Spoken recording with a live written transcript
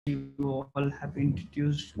you all have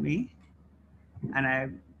introduced me, and I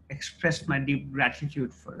expressed my deep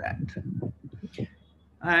gratitude for that.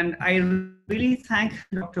 And I really thank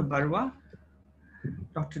Dr. Barwa,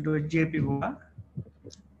 Dr. J.P. Voga,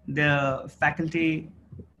 the faculty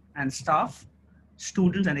and staff,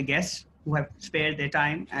 students and the guests who have spared their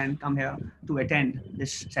time and come here to attend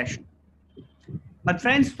this session. But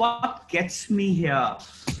friends, what gets me here?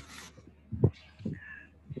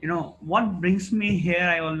 What brings me here,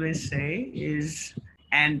 I always say, is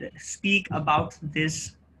and speak about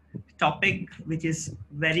this topic, which is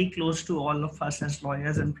very close to all of us as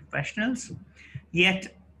lawyers and professionals,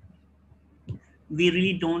 yet we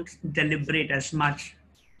really don't deliberate as much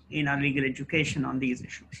in our legal education on these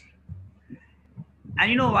issues.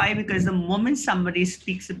 And you know why? Because the moment somebody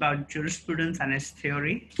speaks about jurisprudence and its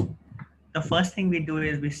theory, the first thing we do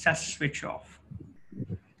is we just switch off.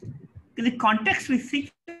 In the context, we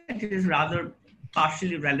think it is rather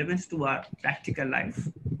partially relevant to our practical life.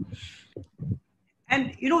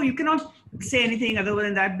 And you cannot say anything other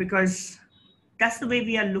than that, because that's the way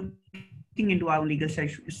we are looking into our legal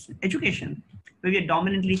education, where we are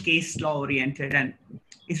dominantly case law oriented. And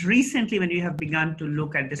it's recently when we have begun to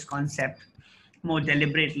look at this concept more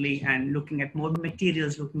deliberately and looking at more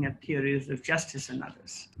materials, looking at theories of justice and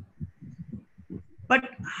others.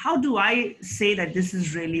 But how do I say that this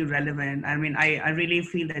is really relevant? I mean, I really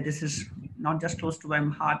feel that this is not just close to my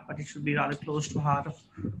heart, but it should be rather close to the heart of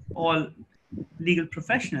all legal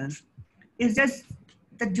professionals. It's just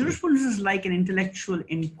that jurisprudence is like an intellectual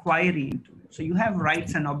inquiry into it. So you have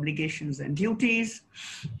rights and obligations and duties,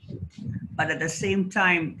 but at the same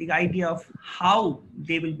time, the idea of how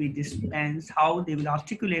they will be dispensed, how they will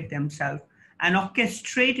articulate themselves and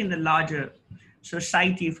orchestrate in the larger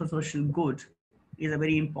society for social good is a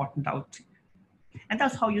very important outing. And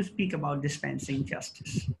that's how you speak about dispensing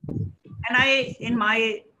justice. And in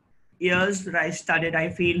my years where I studied, I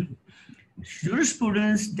feel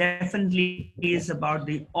jurisprudence definitely is about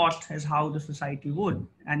the ought as how the society would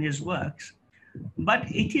and its works. But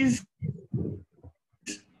it is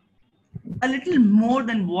a little more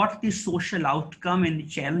than what the social outcome and the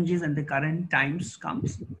challenges and the current times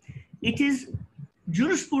comes. It is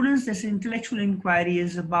jurisprudence, this intellectual inquiry,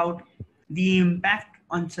 is about the impact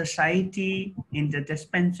on society in the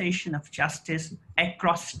dispensation of justice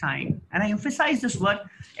across time. And I emphasize this word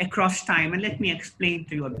across time, and let me explain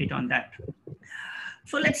to you a bit on that.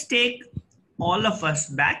 So let's take all of us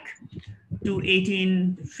back to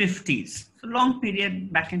 1850s, so long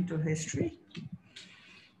period back into history.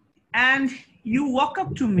 And you walk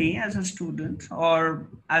up to me as a student or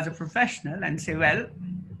as a professional and say, well,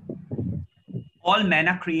 all men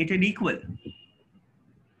are created equal.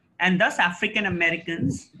 And thus African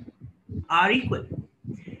Americans are equal.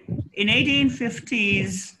 In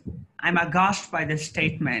 1850s, I'm aghast by this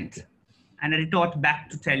statement and I retort back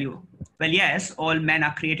to tell you, well, yes, all men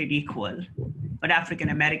are created equal, but African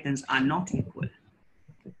Americans are not equal.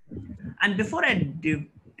 And before I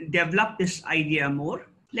develop this idea more,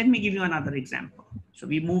 let me give you another example. So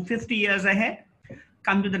we move 50 years ahead,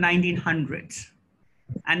 come to the 1900s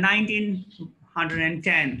and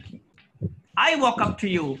 1910. I walk up to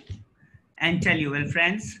you and tell you, well,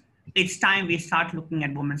 friends, it's time we start looking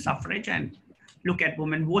at women's suffrage and look at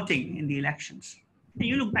women voting in the elections. And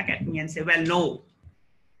you look back at me and say, well, no,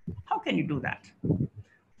 how can you do that?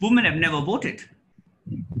 Women have never voted.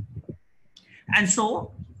 And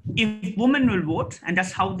so if women will vote, and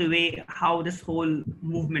that's how this whole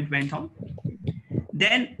movement went on,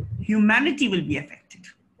 then humanity will be affected,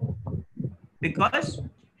 because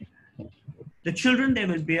the children they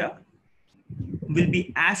will bear will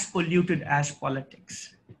be as polluted as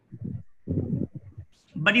politics.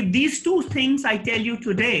 But if these two things I tell you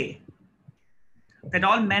today, that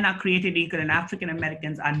all men are created equal and African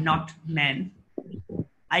Americans are not men,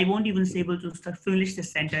 I won't even be able to finish the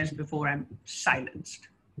sentence before I'm silenced.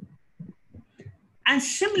 And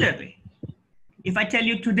similarly, if I tell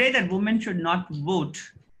you today that women should not vote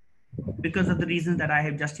because of the reasons that I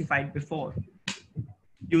have justified before,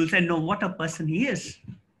 you will say, no, what a person he is.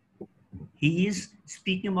 He is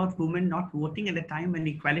speaking about women not voting at the time when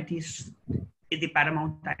equality is the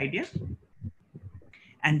paramount idea.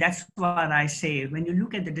 And that's why I say, when you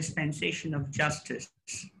look at the dispensation of justice,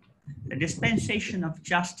 the dispensation of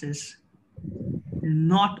justice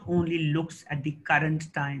not only looks at the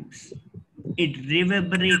current times, it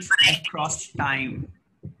reverberates across time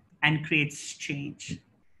and creates change.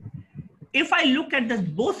 If I look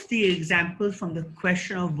at both the examples from the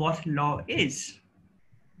question of what law is,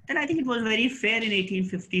 then I think it was very fair in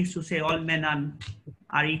 1850s to say all men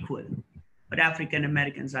are equal, but African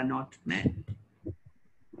Americans are not men.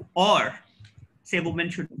 Or say women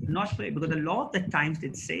should not pay, because the law of the times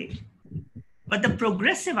did say. But the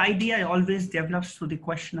progressive idea always develops through the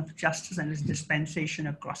question of justice and its dispensation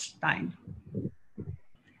across time.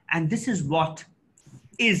 And this is what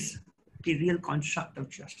is the real construct of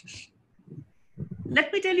justice.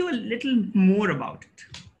 Let me tell you a little more about it.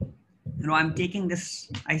 I'm taking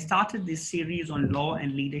this, I started this series on law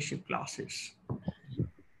and leadership classes.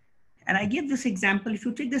 And I give this example. If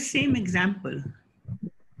you take the same example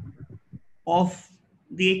of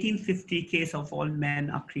the 1850 case of all men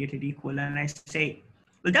are created equal, and I say,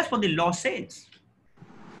 well, that's what the law says.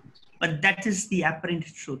 But that is the apparent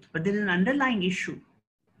truth. But there is an underlying issue.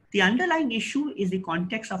 The underlying issue is the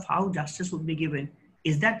context of how justice would be given.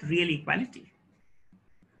 Is that real equality?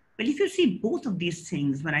 Well, if you see both of these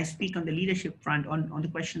things, when I speak on the leadership front, on the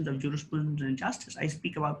questions of jurisprudence and justice, I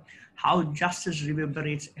speak about how justice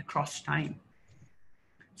reverberates across time.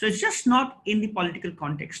 So it's just not in the political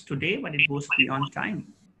context today, but it goes beyond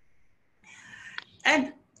time.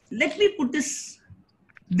 And let me put this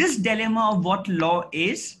dilemma of what law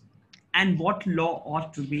is and what law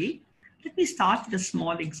ought to be. Let me start with a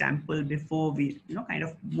small example before we kind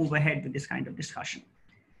of move ahead with this kind of discussion.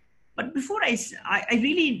 But before I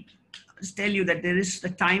really tell you that there is the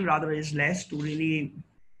time rather is less to really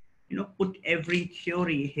put every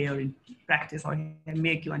theory here in practice or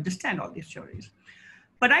make you understand all these theories.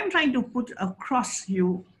 But I'm trying to put across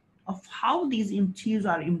you of how these issues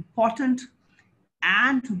are important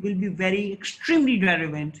and will be very extremely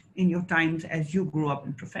relevant in your times as you grow up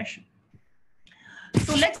in profession.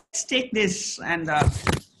 So let's take this, and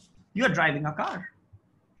you're driving a car.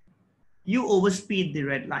 You overspeed the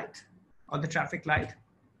red light or the traffic light,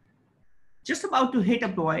 just about to hit a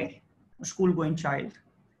boy, a school-going child,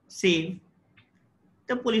 save.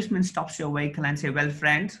 The policeman stops your vehicle and say, well,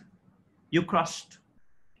 friend, you crossed,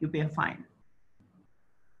 you pay a fine.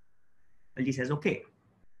 Well, he says, okay.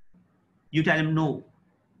 You tell him, no.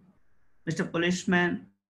 Mr. Policeman,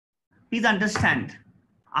 please understand,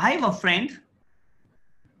 I have a friend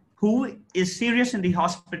who is serious in the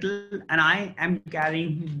hospital and I am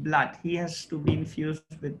carrying blood. He has to be infused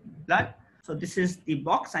with blood. So this is the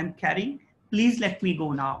box I'm carrying. Please let me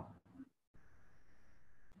go now.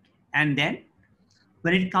 And then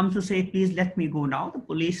when it comes to say, please let me go now, the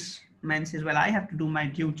policeman says, well, I have to do my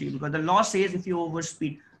duty because the law says if you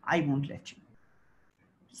overspeed, I won't let you.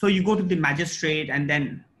 So you go to the magistrate, and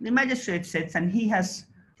then the magistrate sits and he has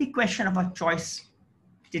the question of a choice.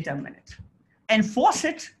 Determine it. Enforce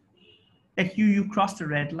it that you cross the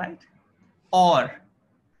red light, or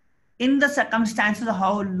in the circumstances of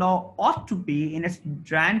how law ought to be in its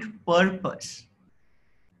grand purpose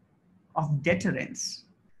of deterrence,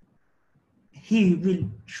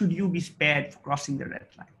 should you be spared for crossing the red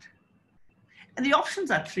light? And the options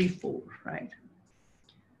are 3-4, right?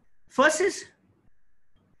 First is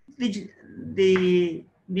the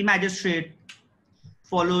magistrate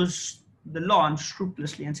follows the law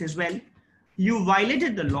unscrupulously and says, well, you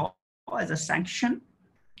violated the law as a sanction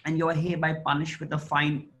and you are hereby punished with a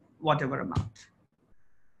fine, whatever amount.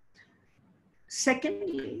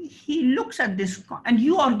 Secondly, he looks at this, and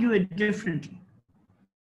you argue it differently.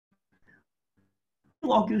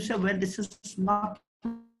 You argue, say, well, this is not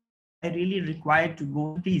really required to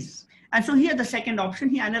go, please. And so here the second option,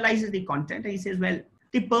 he analyzes the content and he says, well,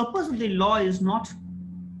 the purpose of the law is not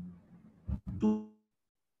to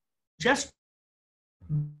just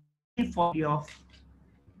for the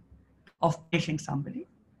of punishing somebody.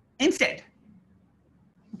 Instead,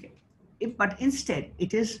 but instead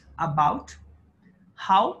it is about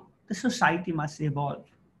how the society must evolve.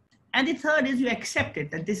 And the third is you accept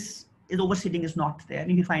it, that this is overseeding is not there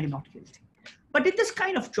and you find him not guilty. But in this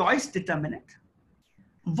kind of choice determinant,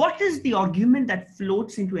 what is the argument that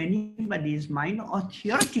floats into anybody's mind, or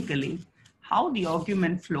theoretically how the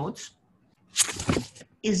argument floats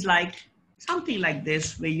is like something like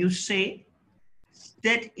this, where you say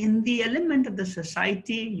that in the element of the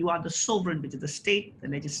society, you are the sovereign, which is the state, the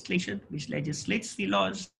legislation, which legislates the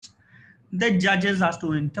laws. The judges are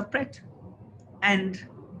to interpret, and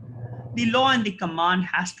the law and the command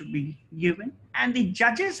has to be given, and the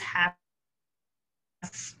judges have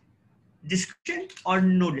discretion or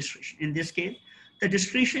no discretion. In this case, the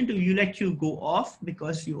discretion to let you go off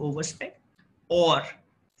because you overspent, or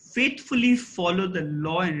faithfully follow the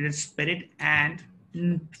law in its spirit and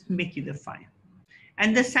make you the fine.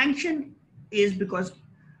 And the sanction is because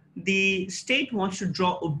the state wants to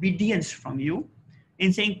draw obedience from you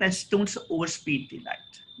in saying, please don't overspeed the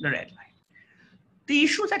red light. The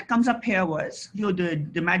issue that comes up here was,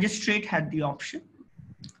 the magistrate had the option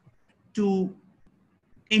to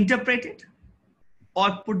interpret it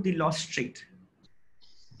or put the law straight.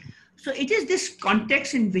 So it is this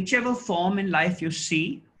context in whichever form in life you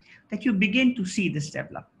see that you begin to see this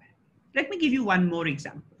development. Let me give you one more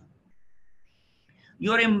example.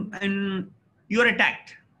 You're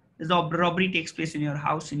attacked. The robbery takes place in your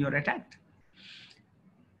house and you're attacked.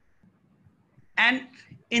 And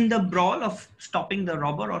in the brawl of stopping the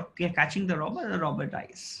robber or catching the robber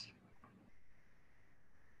dies.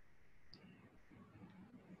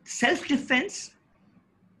 Self-defense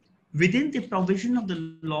within the provision of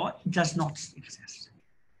the law does not exist.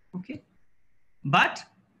 Okay? But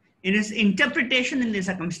in its interpretation in the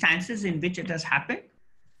circumstances in which it has happened,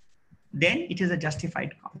 then it is a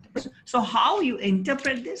justified context. So how you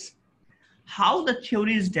interpret this, how the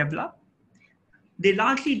theories develop, they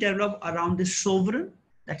largely develop around the sovereign,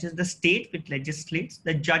 that is the state which legislates,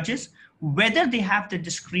 the judges, whether they have the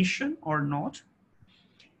discretion or not,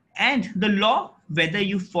 and the law, whether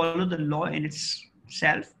you follow the law in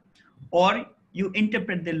itself, or you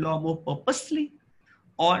interpret the law more purposely,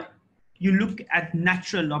 or you look at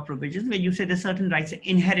natural law provisions where you say that certain rights are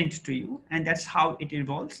inherent to you, and that's how it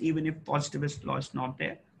evolves, even if positivist law is not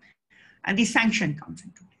there. And the sanction comes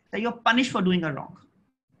into it, that you're punished for doing a wrong.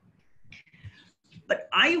 But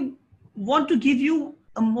I want to give you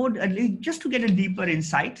a more, just to get a deeper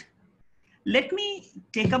insight, let me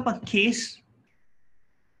take up a case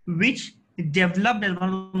which developed as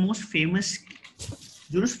one of the most famous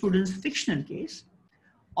jurisprudence fictional case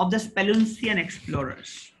of the Speluncean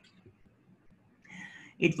explorers.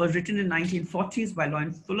 It was written in 1940s by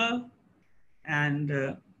Lawrence Fuller,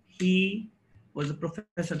 and he was a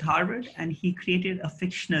professor at Harvard, and he created a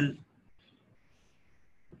fictional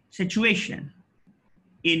situation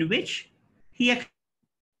in which he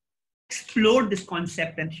explored this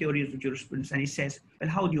concept and theories of jurisprudence, and he says, well,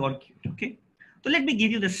 how do you argue it? Okay, so let me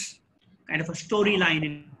give you this kind of a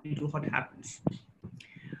storyline into what happens.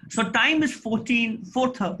 So time is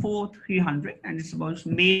 4300, and it's about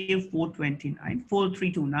May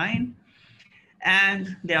 4329,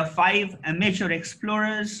 and there are 5 amateur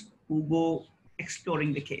explorers who go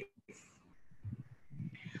exploring the cave.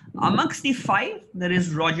 Amongst the 5, there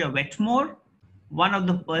is Roger Wetmore, one of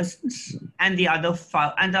the persons, and the other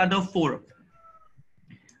 4 of them.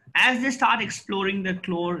 As they start exploring the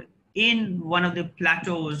clore in one of the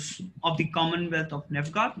plateaus of the Commonwealth of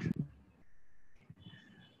Novgorod,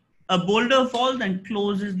 a boulder falls and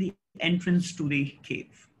closes the entrance to the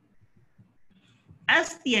cave.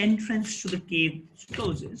 As the entrance to the cave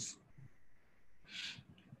closes,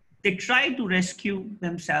 they try to rescue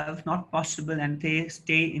themselves, not possible, and they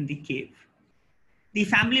stay in the cave. The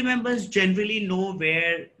family members generally know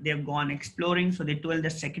where they've gone exploring, so they told the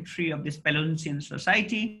secretary of the Speluncean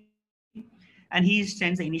Society, and he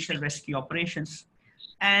sends the initial rescue operations.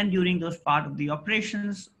 And during those part of the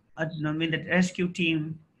operations, with the rescue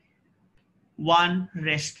team, one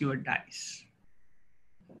rescuer dies.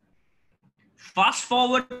 Fast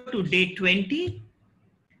forward to day 20,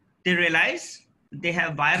 they realize they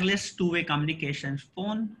have wireless two-way communications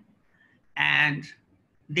phone, and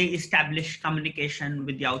they establish communication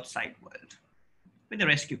with the outside world, with the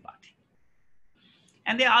rescue party.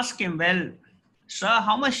 And they ask him, well, sir,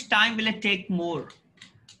 how much time will it take more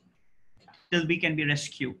till we can be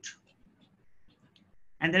rescued?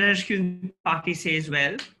 And the rescuing party says,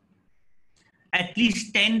 well, at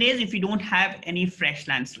least 10 days if you don't have any fresh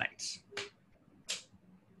landslides.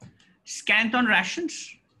 Scant on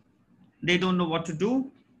rations, they don't know what to do.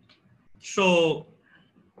 So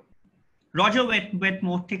Roger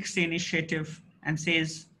Wetmore takes the initiative and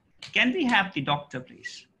says, can we have the doctor,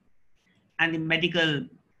 please? And the medical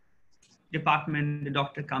department, the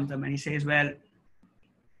doctor comes up and he says, well,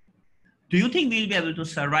 do you think we'll be able to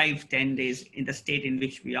survive 10 days in the state in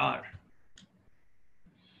which we are?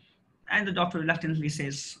 And the doctor reluctantly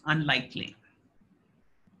says, unlikely.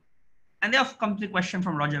 And there comes the question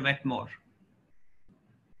from Roger Wetmore.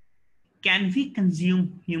 Can we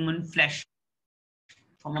consume human flesh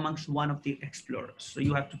from amongst one of the explorers? So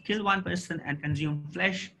you have to kill one person and consume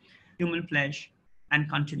flesh, human flesh, and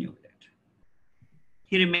continue with it.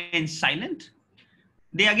 He remains silent.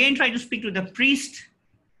 They again try to speak to the priest,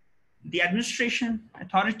 the administration,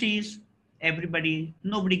 authorities, everybody,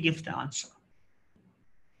 nobody gives the answer.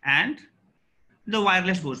 And the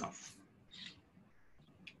wireless goes off.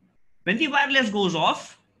 When the wireless goes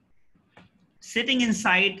off, sitting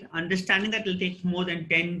inside, understanding that it will take more than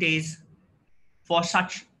 10 days for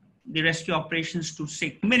such the rescue operations to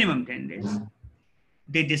take minimum 10 days,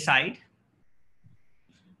 they decide,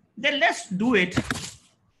 then let's do it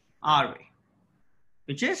our way,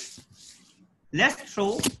 which is, let's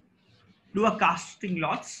do a casting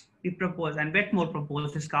lots. We propose, and Wetmore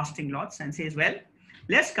proposed this casting lots and says, well,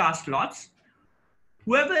 let's cast lots.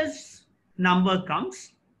 Whoever's number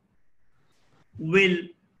comes will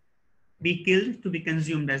be killed to be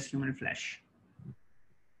consumed as human flesh.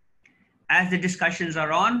 As the discussions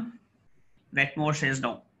are on, Wetmore says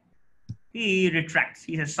no. He retracts.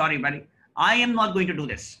 He says, sorry, buddy, I am not going to do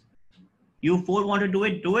this. You four want to do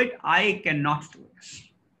it, do it. I cannot do this.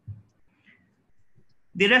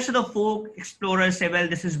 The rest of the folk explorers say, well,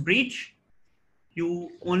 this is breach.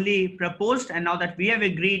 You only proposed, and now that we have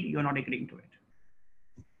agreed, you're not agreeing to it.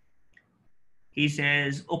 He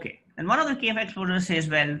says, okay. And one of the cave explorers says,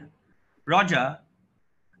 well, Roger,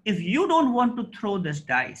 if you don't want to throw this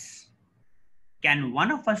dice, can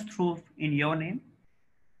one of us throw in your name?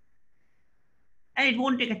 And it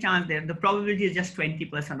won't take a chance there. The probability is just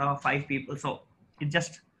 20% of 5 people. So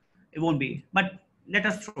it won't be. But let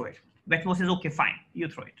us throw it. Wetmore says, okay, fine, you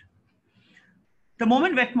throw it. The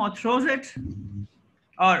moment Wetmore throws it,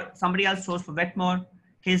 or somebody else throws for Wetmore,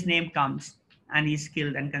 his name comes and he's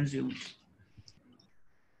killed and consumed.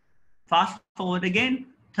 Fast forward again,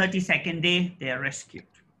 32nd day, they are rescued.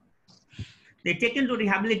 They're taken to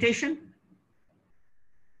rehabilitation,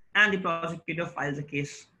 and the prosecutor files a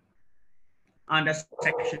case under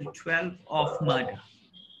section 12 of murder,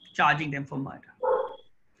 charging them for murder.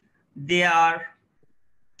 They are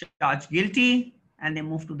charged guilty and they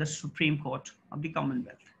move to the Supreme Court of the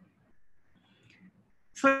Commonwealth.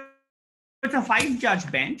 So it's a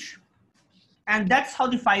 5-judge bench, and that's how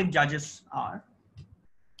the 5 judges are.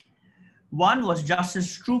 One was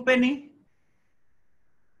Justice Truepenny,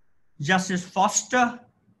 Justice Foster,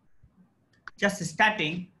 Justice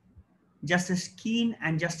Tatting, Justice Keene,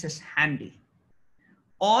 and Justice Handy.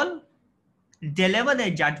 All deliver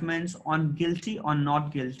their judgments on guilty or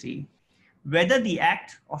not guilty, whether the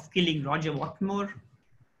act of killing Roger Wetmore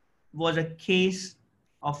was a case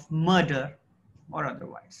of murder or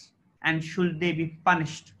otherwise, and should they be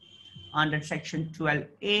punished under section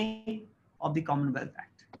 12A of the Commonwealth Act.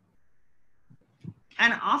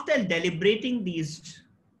 And after deliberating these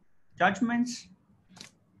judgments,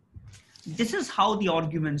 this is how the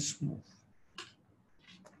arguments move.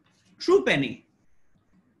 Truepenny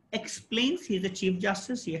explains, he's the Chief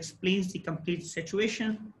Justice, he explains the complete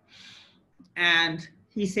situation, and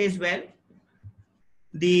he says, well,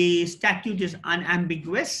 the statute is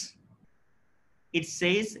unambiguous. It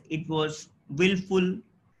says it was willful,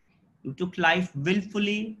 you took life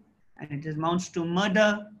willfully, and it amounts to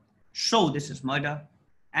murder, so this is murder.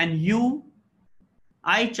 And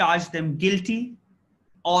I charge them guilty,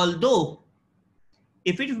 although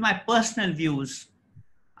if it was my personal views,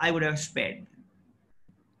 I would have spared.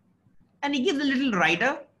 And he gives a little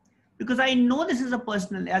rider, because I know this is a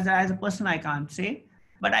personal, as a person I can't say,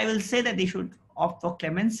 but I will say that they should opt for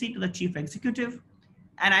clemency to the chief executive,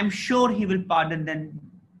 and I'm sure he will pardon them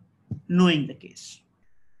knowing the case.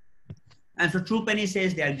 And so Truepenny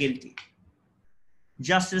says they are guilty.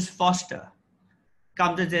 Justice Foster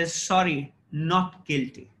comes and says, sorry, not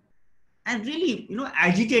guilty. And really,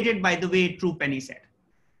 agitated by the way Truepenny said,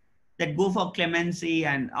 that go for clemency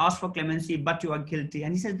and ask for clemency, but you are guilty.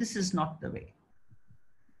 And he says, this is not the way.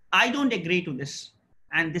 I don't agree to this.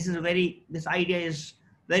 And this idea is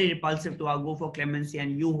very repulsive to our go for clemency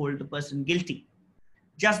and you hold the person guilty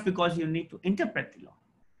just because you need to interpret the law.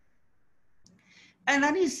 And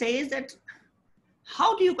then he says that,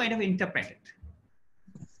 how do you kind of interpret it?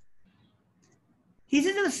 He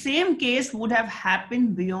says that the same case would have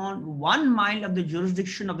happened beyond 1 mile of the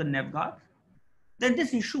jurisdiction of the NEF guard, then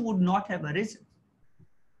this issue would not have arisen.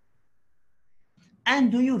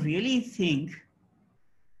 And do you really think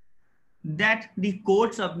that the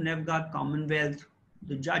courts of NEF guard Commonwealth,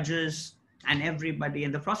 the judges and everybody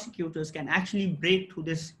and the prosecutors can actually break through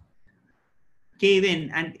this cave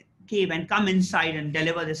and come inside and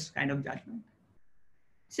deliver this kind of judgment?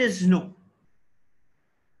 He says no.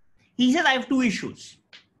 He says, I have 2 issues.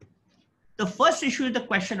 The first issue is the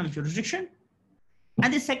question of jurisdiction.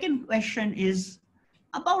 And the second question is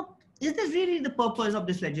about, is this really the purpose of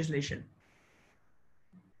this legislation?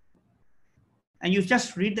 And you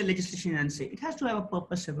just read the legislation and say, it has to have a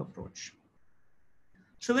purposive approach.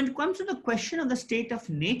 So when it comes to the question of the state of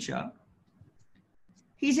nature,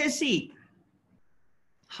 he says, see,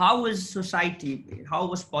 how is society, how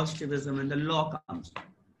was positivism and the law comes?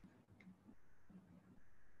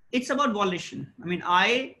 It's about volition. I mean,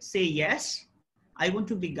 I say, yes, I want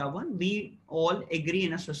to be governed. We all agree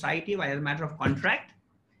in a society by a matter of contract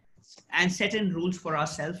and set in rules for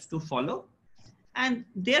ourselves to follow. And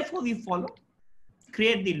therefore we follow,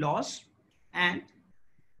 create the laws and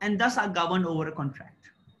thus are governed over a contract.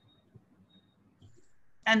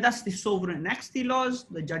 And thus the sovereign enacts the laws,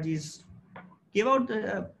 the judges give out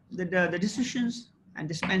the decisions and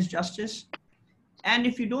dispense justice. And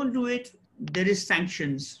if you don't do it, there is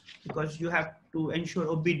sanctions because you have to ensure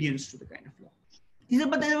obedience to the kind of law. He said,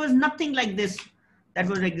 but there was nothing like this that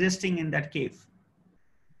was existing in that cave.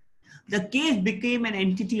 The cave became an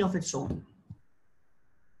entity of its own.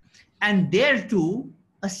 And there too,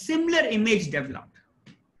 a similar image developed.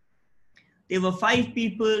 There were 5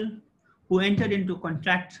 people who entered into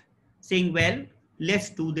contract saying, well, let's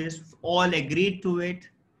do this, all agreed to it.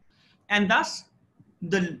 And thus,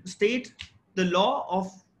 the law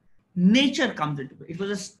of nature comes into play. It was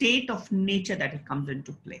a state of nature that it comes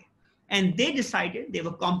into play. And they decided, they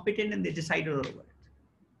were competent and they decided over it.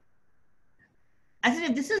 I said,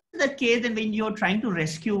 if this is the case, then when you're trying to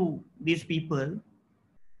rescue these people,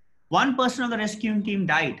 one person of the rescuing team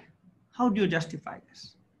died. How do you justify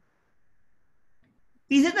this?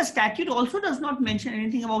 He said the statute also does not mention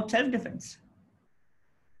anything about self-defense.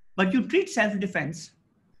 But you treat self-defense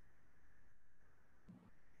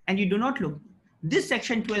and you do not look. This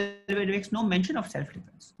section 12 makes no mention of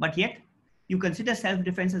self-defense, but yet you consider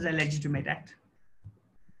self-defense as a legitimate act.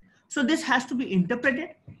 So this has to be interpreted.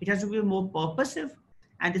 It has to be more purposive,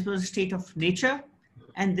 and this was a state of nature,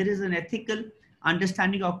 and there is an ethical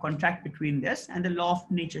understanding of contract between this, and the law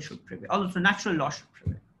of nature should prevail. Also, natural law should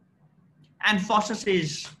prevail. And Foster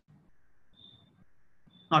says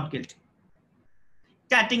not guilty.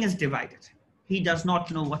 Tatting is divided. He does not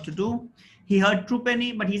know what to do. He heard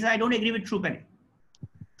Truepenny, but he said, I don't agree with Truepenny.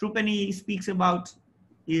 Truepenny speaks about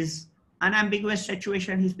his unambiguous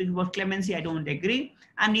situation. He speaks about clemency. I don't agree.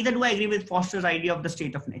 And neither do I agree with Foster's idea of the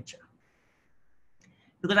state of nature.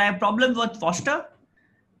 Because I have problems with Foster,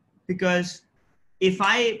 because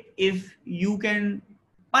if you can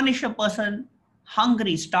punish a person,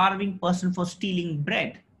 hungry, starving person for stealing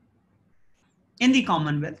bread in the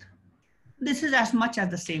Commonwealth, this is as much as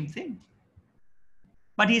the same thing.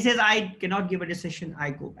 But he says, I cannot give a decision,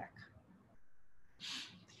 I go back.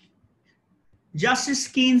 Justice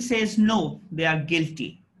Keene says, no, they are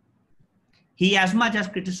guilty. He as much as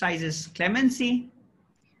criticizes clemency,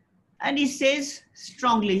 and he says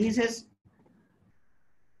strongly, he says,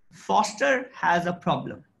 Foster has a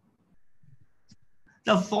problem.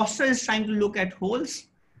 The Foster is trying to look at holes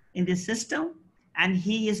in the system, and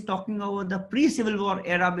he is talking about the pre-Civil War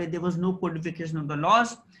era where there was no codification of the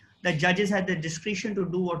laws. The judges had the discretion to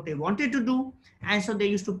do what they wanted to do, and so they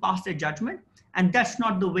used to pass their judgment, and that's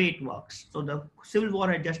not the way it works. So the Civil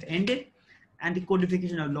War had just ended, and the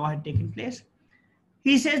codification of law had taken place.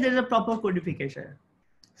 He says there is a proper codification.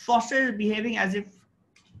 Foster is behaving as if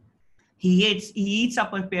he eats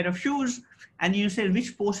up a pair of shoes, and you say,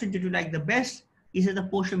 which portion did you like the best? He says the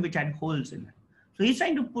portion which had holes in it. So he's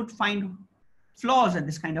trying to find flaws in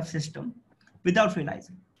this kind of system without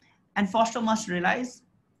realizing. And Foster must realize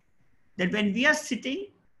that when we are sitting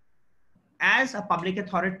as a public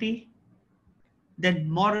authority, then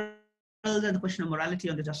morals and the question of morality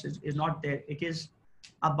on the justice is not there. It is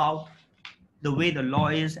about the way the law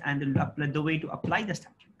is and the way to apply the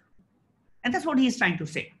statute. And that's what he's trying to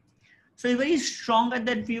say. So he's very strong at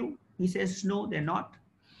that view. He says, no, they're not.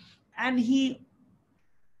 And he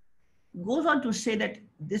goes on to say that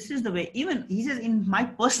this is the way, even he says, in my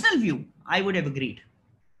personal view, I would have agreed.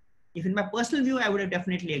 If in my personal view, I would have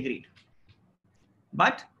definitely agreed.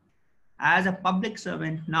 But as a public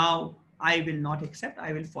servant, now I will not accept,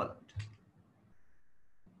 I will follow it.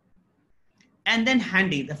 And then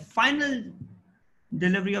Handy, the final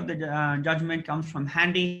delivery of the judgment comes from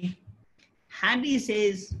Handy. Handy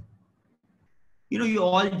says, you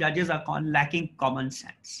all judges are lacking common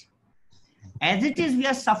sense. As it is, we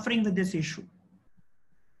are suffering with this issue,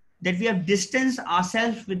 that we have distanced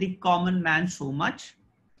ourselves with the common man so much.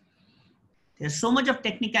 There's so much of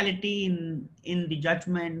technicality in the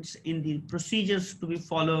judgments, in the procedures to be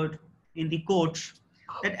followed in the courts,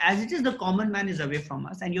 that as it is, the common man is away from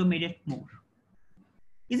us, and you made it more.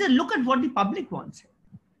 He said, look at what the public wants.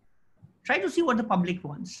 Try to see what the public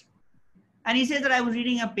wants. And he says that I was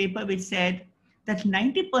reading a paper which said that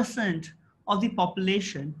 90% of the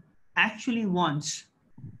population actually wants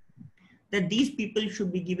that these people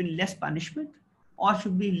should be given less punishment or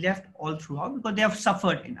should be left all throughout because they have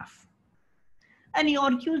suffered enough. And he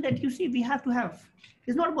argues that, we have to have,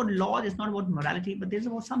 it's not about law, it's not about morality, but there's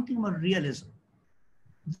about something about realism.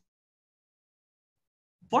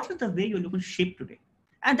 What is the way you're looking to shape today?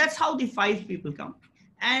 And that's how the 5 people come.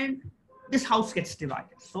 And this house gets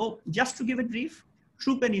divided. So just to give it brief,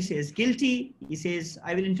 Truepenny says guilty. He says,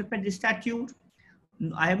 I will interpret the statute.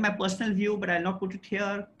 I have my personal view, but I'll not put it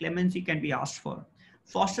here. Clemency can be asked for.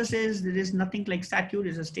 Foster says there is nothing like statute,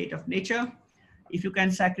 it's a state of nature. If you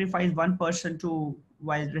can sacrifice one person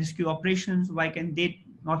while rescue operations, why can they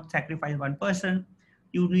not sacrifice one person?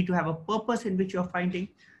 You need to have a purpose in which you're fighting.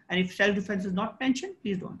 And if self-defense is not mentioned,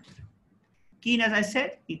 please don't do it. Keen, as I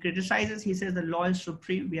said, he criticizes, he says the law is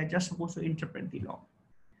supreme. We are just supposed to interpret the law.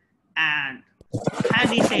 And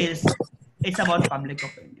Handy says it's about public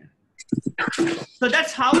opinion. So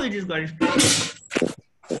that's how it is going to be.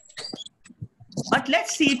 But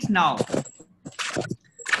let's see it now.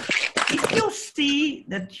 If you see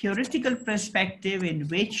the theoretical perspective in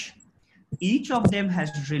which each of them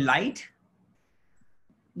has relied,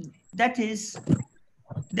 that is,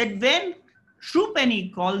 that when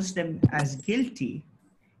Truepenny calls them as guilty,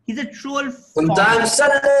 he's a true sometimes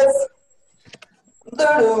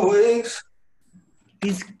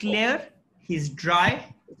he's clear, he's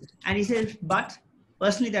dry, and he says, but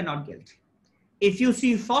personally they're not guilty. If you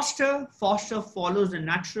see Foster follows the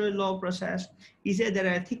natural law process. He said there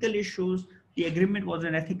are ethical issues. The agreement was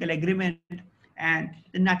an ethical agreement, and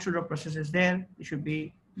the natural law process is there. There should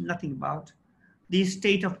be nothing about the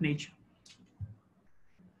state of nature.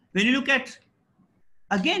 When you look at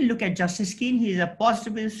Justice Keene, he is a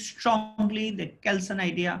positivist, strongly the Kelson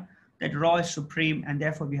idea that law is supreme and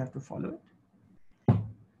therefore we have to follow it.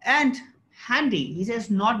 And Handy, he says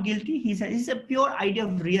not guilty. He says it's a pure idea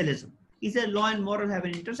of realism. He said law and moral have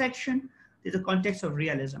an intersection. There's a context of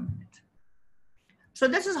realism in it. So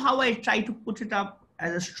this is how I try to put it up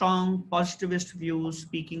as a strong positivist view,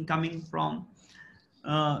 coming from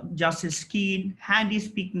Justice Keene, Handy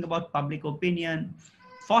speaking about public opinion,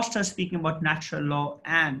 Foster speaking about natural law,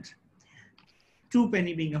 and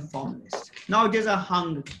Truepenny being a formalist. Now it is a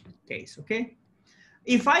hung case, okay?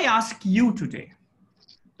 If I ask you today,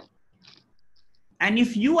 and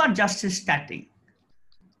if you are Justice Stating,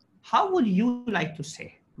 how would you like to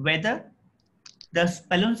say whether the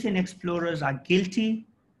Speluncean explorers are guilty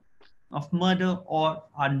of murder or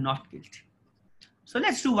are not guilty? So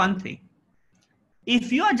let's do one thing.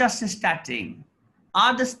 If you are Justice Stating,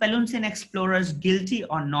 are the Speluncean explorers guilty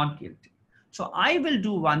or not guilty? So I will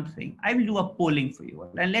do one thing. I will do a polling for you,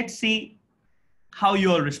 and let's see how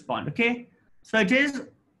you all respond, okay? So it is,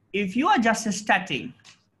 if you are Justice Stating,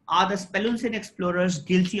 are the Speluncean explorers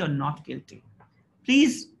guilty or not guilty?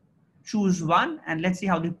 Please choose one and let's see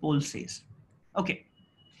how the poll says. Okay,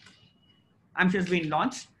 I'm just being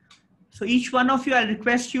launched. So each one of you, I'll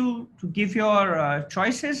request you to give your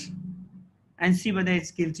choices and see whether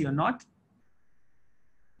it's guilty or not.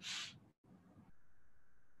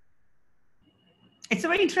 It's a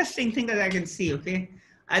very interesting thing that I can see, okay?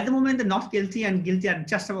 At the moment, the not guilty and guilty are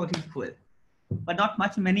just about equal, but not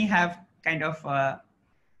much. Many have kind of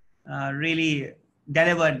really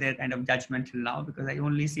delivered their kind of judgment till now, because I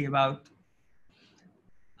only see about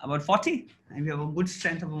 40, and we have a good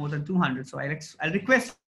strength of more than 200. So I'll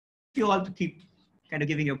request you all to keep kind of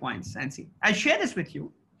giving your points and see. I'll share this with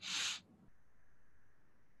you.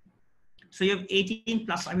 So you have 18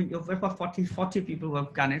 plus, I mean, you have about 40 people who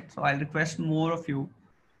have done it. So I'll request more of you.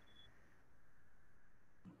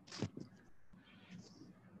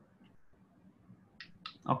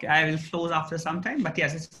 Okay, I will close after some time, but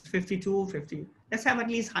yes, it's 52, 50. Let's have at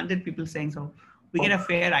least 100 people saying so. We get a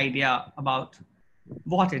fair idea about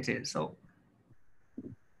what it is. So.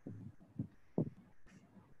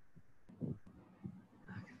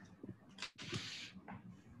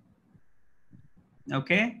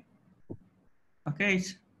 Okay. Okay.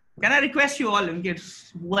 Can I request you all, in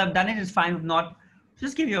case who have done it is fine, if not,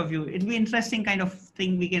 just give your view. It'll be interesting kind of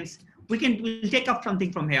thing. We'll take up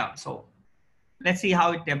something from here. So let's see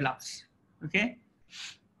how it develops. Okay.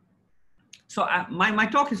 So my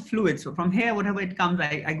talk is fluid. So from here, whatever it comes,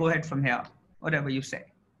 I go ahead from here, whatever you say.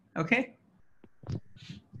 Okay.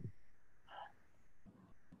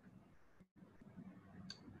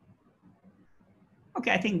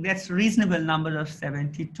 Okay, I think that's reasonable number of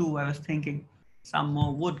 72. I was thinking some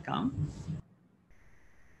more would come.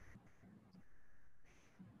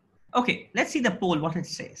 Okay, let's see the poll, what it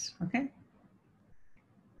says, okay?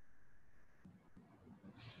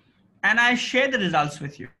 And I share the results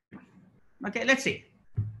with you. Okay, let's see.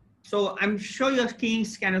 So I'm sure you're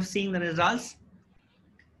kind of seeing the results.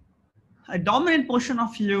 A dominant portion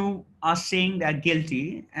of you are saying they're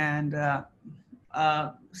guilty, and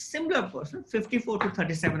similar person, 54 to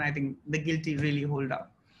 37, I think the guilty really hold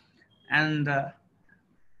up. And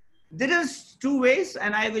there is two ways,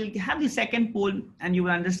 and I will have the second poll and you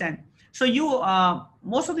will understand. So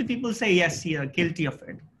most of the people say, yes, you are guilty of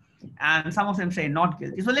it. And some of them say not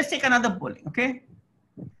guilty. So let's take another polling, okay?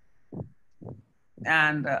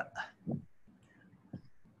 And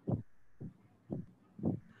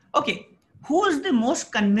okay, who is the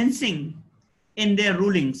most convincing in their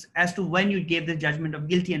rulings as to when you gave the judgment of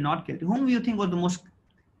guilty and not guilty? Whom do you think was the most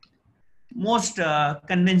most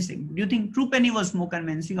convincing? Do you think Truepenny was more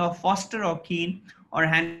convincing, or Foster, or Keene, or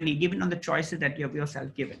Handy, given on the choices that you have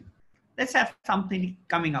yourself given? Let's have something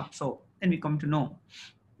coming up so then we come to know.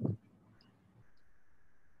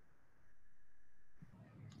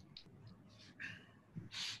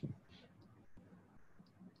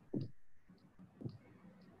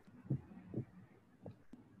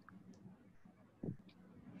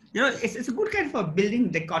 You know, it's a good kind of a building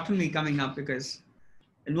dichotomy coming up, because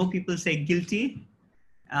more people say guilty,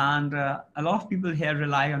 and a lot of people here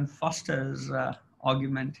rely on Foster's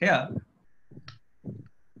argument here.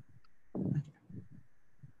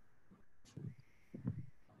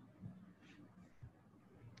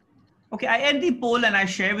 Okay, I end the poll and I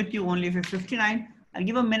share with you only if it's 59. I'll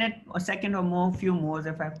give a minute, a second or more, few more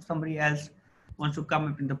if somebody else wants to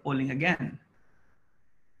come up in the polling again.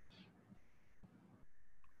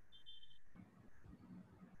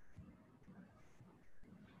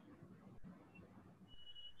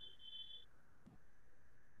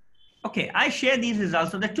 Okay, I share these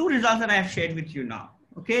results. So the two results that I have shared with you now,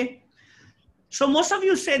 okay? So most of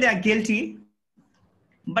you say they are guilty,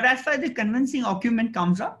 but as far as the convincing argument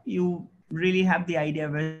comes up, you really have the idea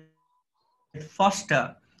with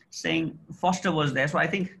Foster, saying Foster was there. So I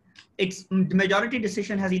think it's the majority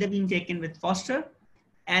decision has either been taken with Foster,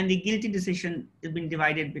 and the guilty decision has been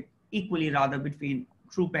divided equally rather between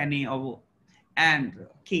Truepenny and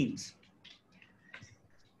Keynes.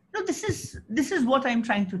 No, this is what I'm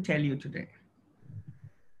trying to tell you today.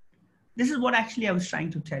 This is what actually I was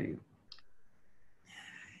trying to tell you.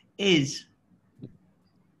 Is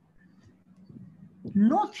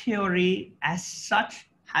no theory as such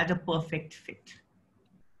had a perfect fit.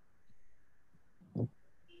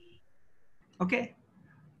 Okay?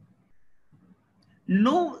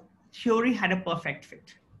 No theory had a perfect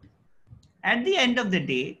fit. At the end of the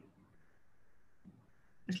day,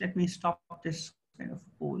 just let me stop this kind of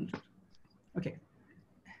poll. Okay.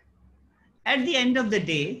 At the end of the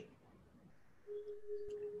day,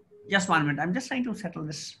 just 1 minute, I'm just trying to settle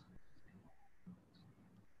this.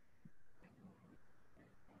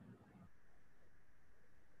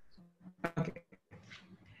 Okay.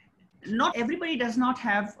 Not everybody does not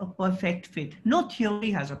have a perfect fit. No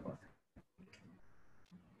theory has a perfect.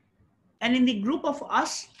 And in the group of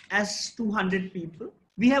us as 200 people,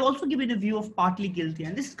 we have also given a view of partly guilty,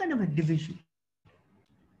 and this is kind of a division.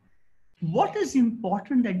 What is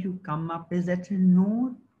important that you come up is that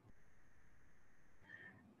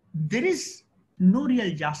there is no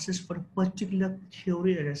real justice for a particular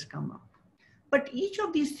theory that has come up. But each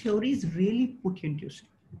of these theories really put into it.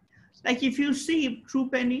 Like if you see,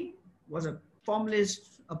 Truepenny was a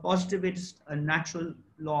formalist, a positivist, a natural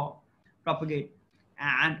law propagator,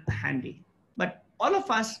 and Handy. But all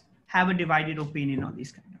of us have a divided opinion on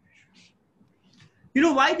these kind of issues. You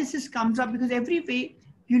know why this comes up? Because every way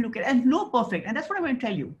you look at it, and no perfect, and that's what I'm going to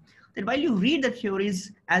tell you, that while you read the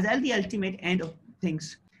theories as the ultimate end of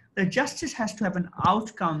things, the justice has to have an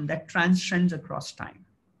outcome that transcends across time.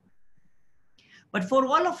 But for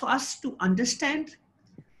all of us to understand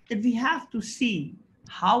that, we have to see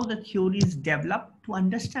how the theories develop to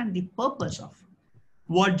understand the purpose of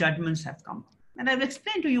what judgments have come. And I've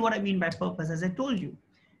explained to you what I mean by purpose, as I told you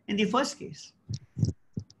in the first case.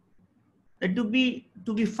 That to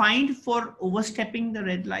be fined for overstepping the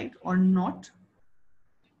red light or not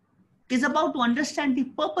is about to understand the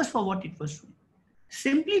purpose for what it was doing.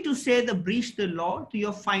 Simply to say the breach the law,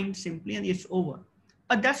 you're fined simply and it's over.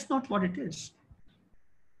 But that's not what it is.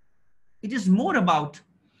 It is more about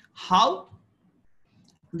how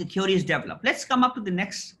the theory is developed. Let's come up to the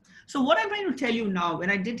next. So what I'm trying to tell you now, when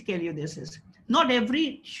I did tell you this, is not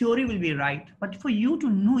every theory will be right, but for you to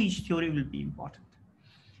know each theory will be important.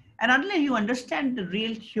 And until you understand the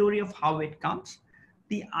real theory of how it comes,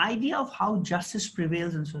 the idea of how justice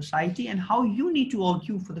prevails in society and how you need to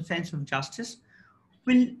argue for the sense of justice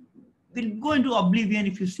will go into oblivion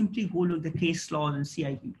if you simply go to the case laws and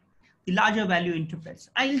CIP, the larger value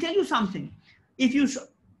interprets. I'll tell you something. If you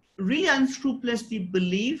really unscrupulously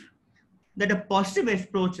believe that a positive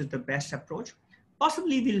approach is the best approach,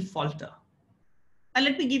 possibly will falter. And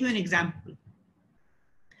let me give you an example.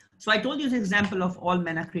 So I told you the example of all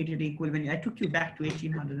men are created equal when I took you back to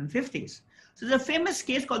 1850s. So there's a famous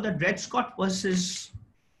case called the Dred Scott versus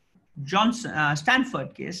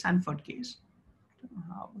Stanford case. I don't know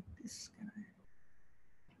how this can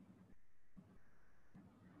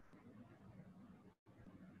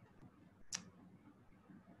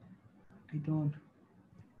I don't.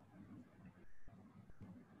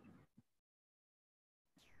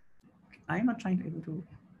 I'm not trying to able to.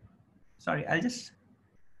 Sorry, I'll just.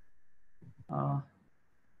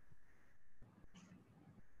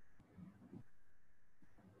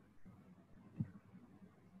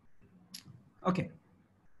 Okay.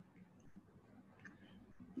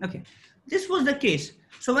 Okay. This was the case.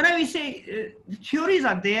 So when I say theories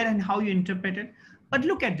are there and how you interpret it, but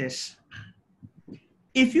look at this.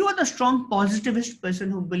 If you are the strong positivist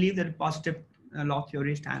person who believes that positive law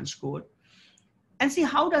theory stands good, and see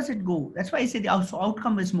how does it go. That's why I say the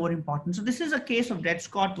outcome is more important. So this is a case of Dred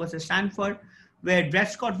Scott versus Sanford, where Dred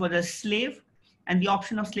Scott was a slave, and the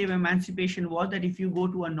option of slave emancipation was that if you go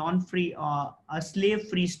to a non-free, a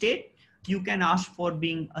slave-free state, you can ask for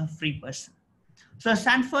being a free person. So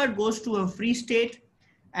Sanford goes to a free state,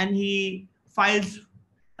 and he files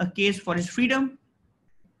a case for his freedom,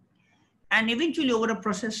 and eventually over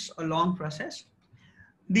a long process,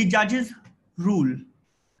 the judges rule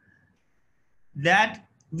that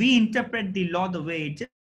we interpret the law the way it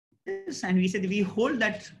is, and we said we hold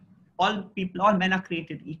that all people, all men are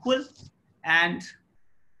created equal, and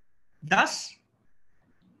thus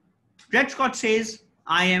Dred Scott says,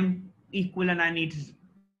 I am equal and I need.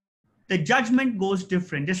 The judgment goes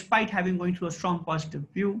different, despite having going through a strong positive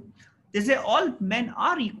view. They say all men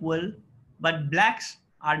are equal, but blacks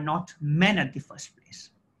are not men at the first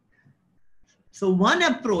place. So one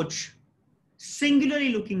approach,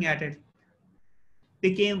 singularly looking at it,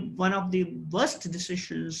 became one of the worst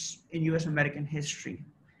decisions in US American history.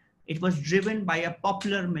 It was driven by a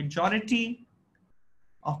popular majority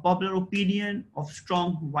of popular opinion of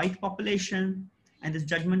strong white population, and this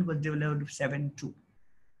judgment was delivered 7-2.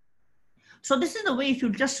 So this is the way, if you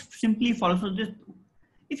just simply follow. So this,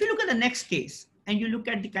 if you look at the next case and you look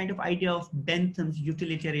at the kind of idea of Bentham's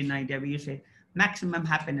utilitarian idea, where you say maximum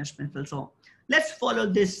happiness principle. So let's follow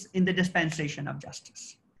this in the dispensation of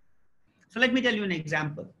justice. So let me tell you an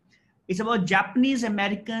example. It's about Japanese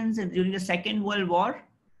Americans during the Second World War.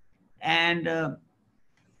 And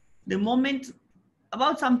the moment,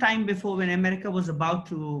 about some time before, when America was about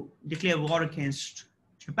to declare war against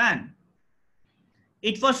Japan,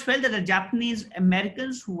 it was felt that the Japanese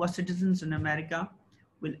Americans who were citizens in America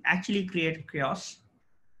will actually create chaos.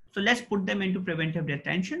 So let's put them into preventive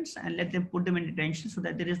detentions and let them put them in detention so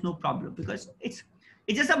that there is no problem, because it's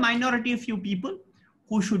just a minority of few people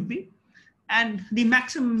who should be, and the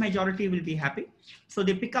maximum majority will be happy. So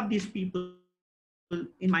they pick up these people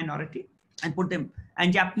in minority and put them,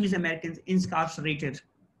 and Japanese Americans incarcerated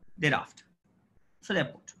thereafter. So they're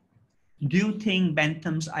put. Do you think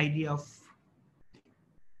Bentham's idea of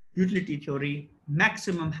utility theory,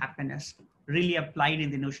 maximum happiness, really applied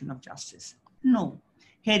in the notion of justice? No.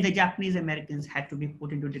 Here the Japanese Americans had to be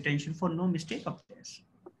put into detention for no mistake of theirs.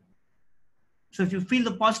 So if you feel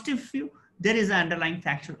the positive view, there is an underlying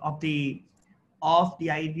factor of the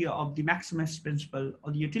idea of the maximus principle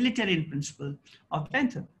or the utilitarian principle of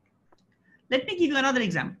Bentham. Let me give you another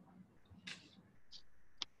example.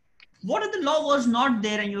 What if the law was not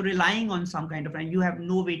there and you're relying on some kind of, and you have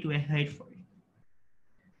no way to hide for it?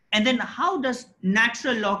 And then how does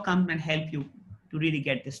natural law come and help you to really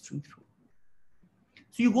get this thing through?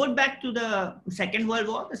 So you go back to the Second World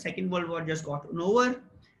War. The Second World War just got over,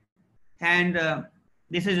 and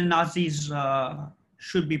this is the Nazis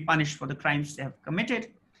should be punished for the crimes they have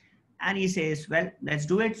committed. And he says, well, let's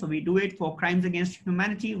do it. So we do it for crimes against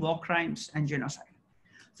humanity, war crimes, and genocide.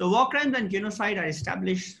 So war crimes and genocide are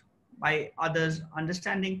established by others'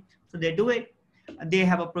 understanding. So they do it. They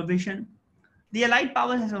have a provision. The Allied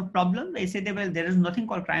powers have a problem. They say, well, there is nothing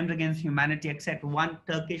called crimes against humanity except one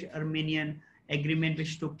Turkish-Armenian agreement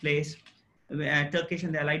which took place. Turkish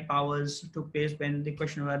and the Allied powers took place when the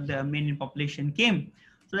question of the Armenian population came.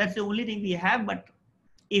 So that's the only thing we have. But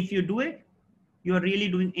if you do it, you are really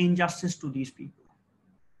doing injustice to these people,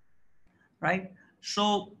 right?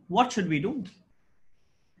 So what should we do?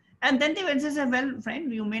 And then they went and said, well,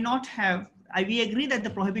 friend, you may not have, we agree that the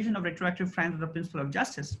prohibition of retroactive crimes is the principle of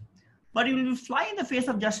justice, but you will fly in the face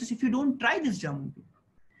of justice if you don't try this German people.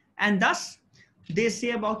 And thus they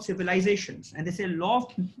say about civilizations, and they say the law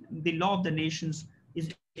of the nations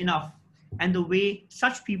is enough. And the way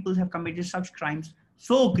such people have committed such crimes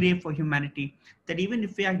so grave for humanity that even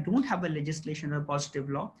if we don't have a legislation or a positive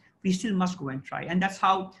law, we still must go and try. And that's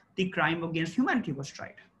how the crime against humanity was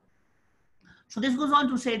tried. So this goes on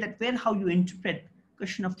to say that how you interpret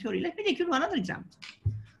question of theory. Let me take you to another example.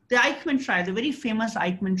 The Eichmann trial, the very famous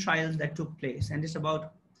Eichmann trials that took place. And it's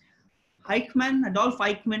about Eichmann, Adolf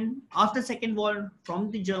Eichmann, after the Second War from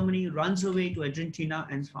the Germany, runs away to Argentina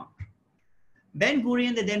and so on. Ben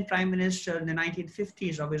Gurion, the then prime minister in the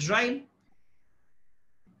 1950s of Israel,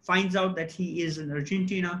 finds out that he is in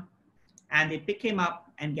Argentina, and they pick him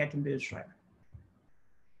up and get him to Israel.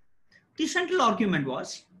 The central argument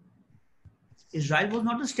was Israel was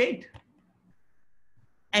not a state.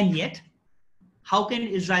 And yet, how can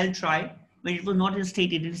Israel try when it was not a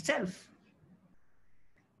state in itself?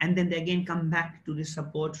 And then they again come back to the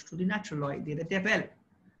support to the natural law idea that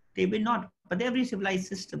they will not. But every civilized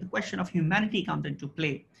system, the question of humanity comes into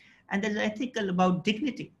play. And there's ethical about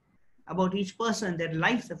dignity, about each person, their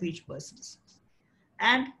lives of each person.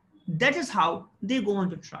 And that is how they go on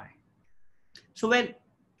to try. So well,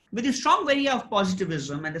 with a strong idea of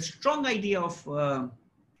positivism and a strong idea of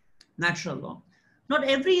natural law, not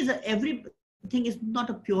everything is not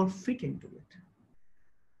a pure fit into it.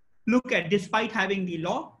 Look at, despite having the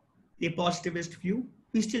law, the positivist view,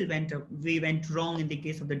 we went wrong in the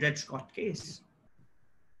case of the Dred Scott case.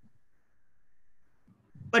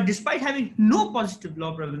 But despite having no positive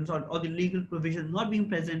law provisions or the legal provision not being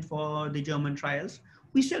present for the German trials,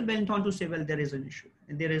 we still went on to say, well, there is an issue,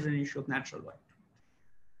 and there is an issue of natural law.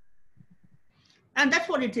 And that's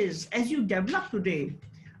what it is. As you develop today,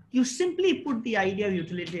 you simply put the idea of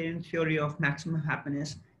utilitarian theory of maximum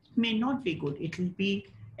happiness. It may not be good. It will be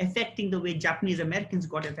affecting the way Japanese Americans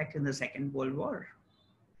got affected in the Second World War.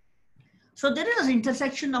 So there is an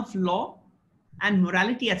intersection of law and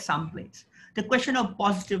morality at some place. The question of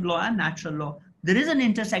positive law and natural law, there is an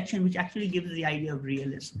intersection which actually gives the idea of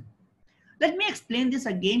realism. Let me explain this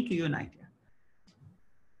again to you an idea.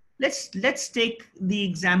 Let's take the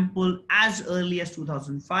example as early as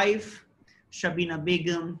 2005, Shabina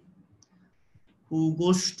Begum, who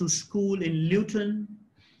goes to school in Luton,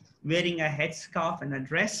 wearing a headscarf and a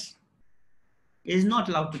dress, is not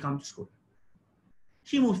allowed to come to school.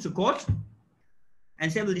 She moves to court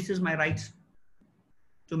and says, well, this is my right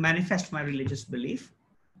to manifest my religious belief,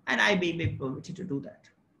 and I may be permitted to do that.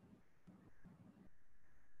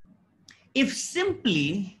 If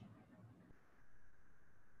simply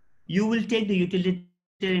you will take the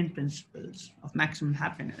utilitarian principles of maximum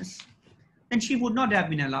happiness, then she would not have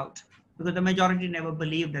been allowed, because the majority never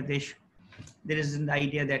believed that there is an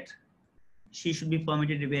idea that she should be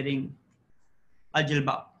permitted wearing a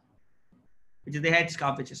jilbab, which is the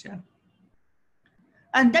headscarf, which is, yeah.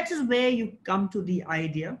 And that is where you come to the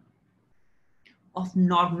idea of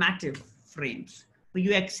normative frames, where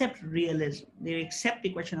you accept realism, they accept the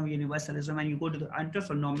question of universalism, and you go to the interest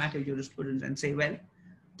of normative jurisprudence and say, well,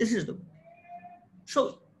 this is the way.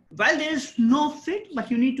 So while there is no fit,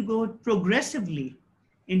 but you need to go progressively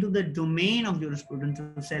into the domain of jurisprudence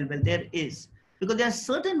to say, well, there is, because there are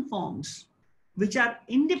certain forms which are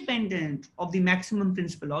independent of the maximum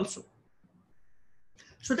principle also.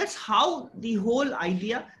 So that's how the whole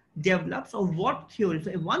idea develops of what theory.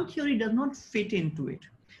 So one theory does not fit into it.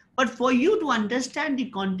 But for you to understand the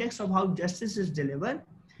context of how justice is delivered,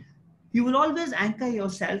 you will always anchor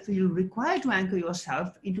yourself, you'll require to anchor yourself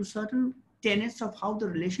into certain tenets of how the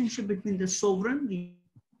relationship between the sovereign, the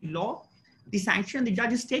law, the sanction, the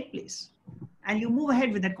judges take place. And you move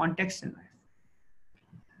ahead with that context in life.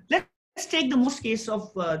 Let's take the most case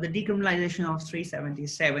of the decriminalization of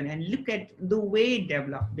 377 and look at the way it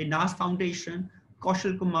developed. The Nas Foundation,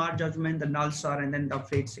 Kaushal Kumar judgment, the Nalsar, and then the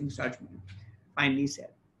Upgrade Singh's judgment finally said.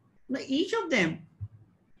 Now, each of them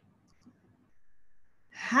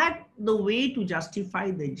had the way to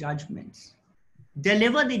justify the judgments,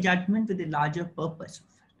 deliver the judgment with a larger purpose.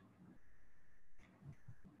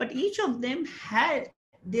 But each of them had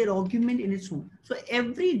their argument in its own. So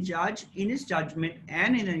every judge in his judgment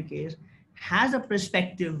and in any case has a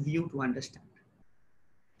perspective view to understand.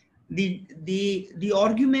 The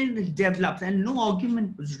argument develops, and no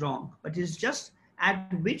argument was wrong, but it's just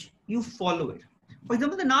at which you follow it. For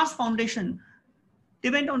example, the Nas Foundation, they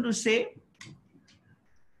went on to say,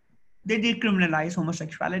 they decriminalize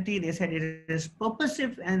homosexuality. They said it is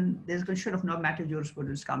purposive and there's a question of normative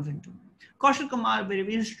jurisprudence comes into. Kaushal Kumar very,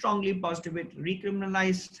 very strongly positive it,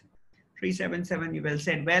 recriminalized 377. You well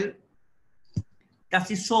said, well, that's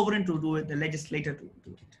the sovereign to do it, the legislator to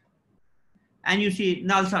do it. And you see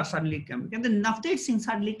Nalsar suddenly come. And then Navtej Singh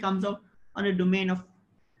suddenly comes out on a domain of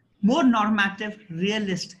more normative,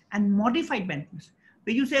 realist, and modified benefits.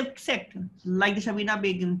 Where you say accept, like the Shabina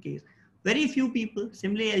Begum case. Very few people,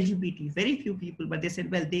 similarly LGBT, very few people, but they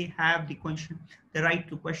said, well, they have the right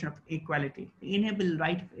to question of equality, the inalienable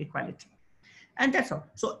right of equality. And that's all.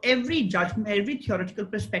 So every judgment, every theoretical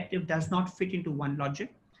perspective does not fit into one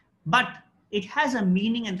logic, but it has a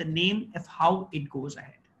meaning and the name of how it goes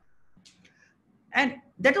ahead. And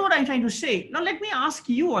that's what I'm trying to say. Now, let me ask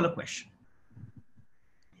you all a question.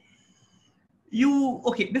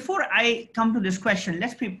 Okay, before I come to this question,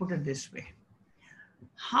 let me put it this way.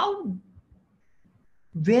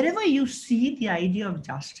 Wherever you see the idea of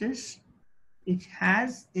justice, it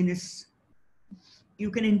has in its,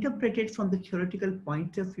 you can interpret it from the theoretical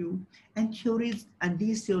point of view, and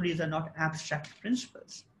these theories are not abstract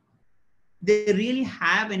principles. They really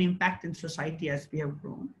have an impact in society as we have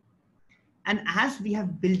grown. and as we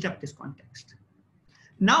have built up this context.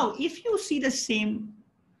 Now, if you see the same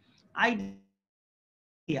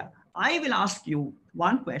idea, I will ask you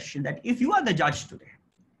one question, that if you are the judge today,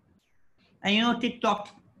 and you know TikTok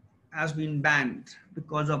has been banned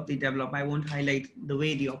because of the development, I won't highlight the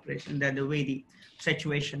way the operation, that the way the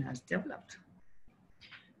situation has developed.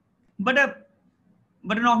 But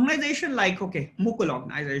an organization like, okay, Mukul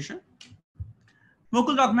organization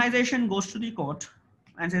goes to the court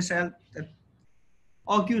and says,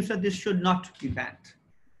 argues that this should not be banned.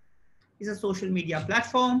 It's a social media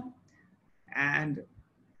platform, and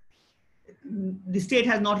the state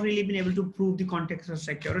has not really been able to prove the context of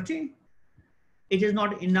security. It is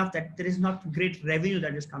not enough that there is not great revenue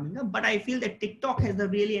that is coming up, but I feel that TikTok has a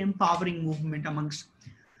really empowering movement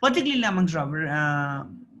particularly amongst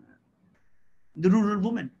the rural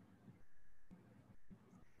women.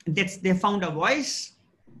 They found a voice.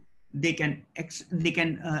 They can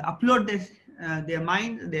upload their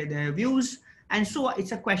mind, their views, and so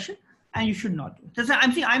it's a question, and you should not do it. So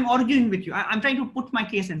I'm arguing with you. I'm trying to put my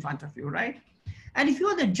case in front of you, right? And if you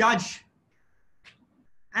are the judge,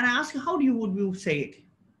 and I ask you, how would you say it?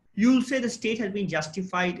 You'll say the state has been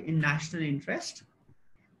justified in national interest,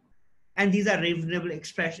 and these are reasonable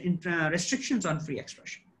restrictions on free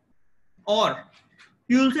expression. Or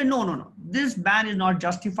you'll say, no, this ban is not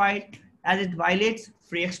justified as it violates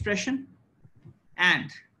free expression, and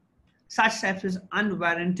such steps is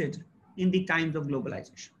unwarranted in the times of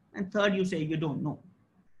globalization. And third, you say you don't know.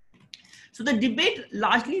 So the debate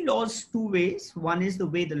largely goes two ways. One is the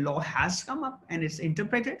way the law has come up and it's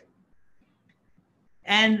interpreted.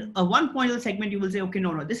 And one point of the segment, you will say, okay,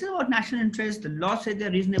 no, this is about national interest. The law says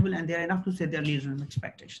they're reasonable, and they're enough to say they're reasonable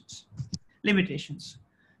limitations.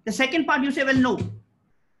 The second part, you say, well, no,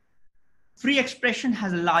 free expression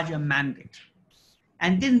has a larger mandate.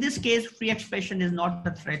 And in this case, free expression is not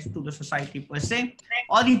a threat to the society per se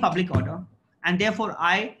or the public order. And therefore,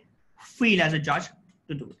 I feel as a judge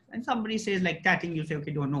to do it. And somebody says like that, and you say,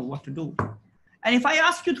 okay, don't know what to do. And if I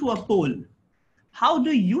ask you through a poll, how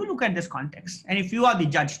do you look at this context? And if you are the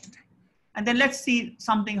judge today, and then let's see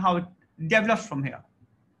something, how it develops from here.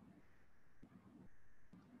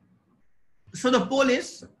 So the poll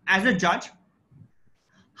is, as a judge,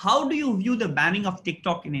 how do you view the banning of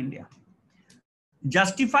TikTok in India?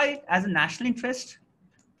 Justified as a national interest,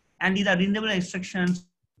 and these are reasonable restrictions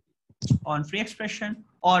on free expression,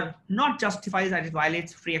 or not justified as it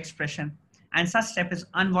violates free expression, and such step is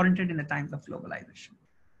unwarranted in the times of globalization.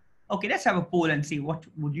 Okay, let's have a poll and see what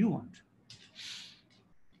would you want.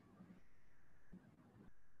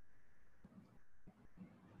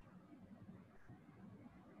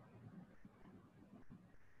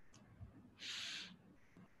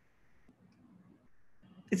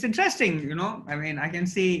 It's interesting, you know, I mean, I can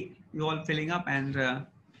see you all filling up, and a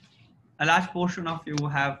large portion of you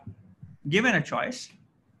have given a choice.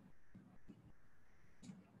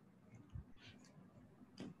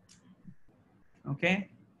 Okay.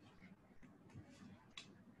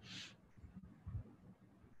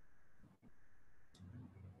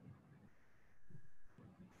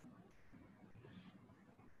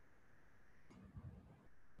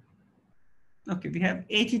 Okay, we have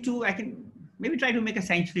 82. I can maybe try to make a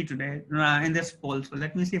century today in this poll. So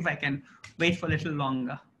let me see if I can wait for a little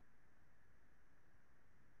longer.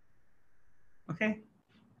 Okay.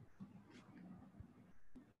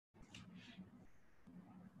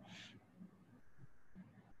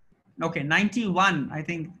 Okay, 91, I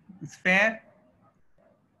think it's fair.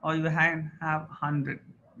 Or you have 100,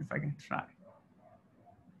 if I can try.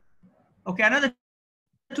 Okay, another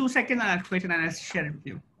 2 seconds, and I'll quit and I'll share it with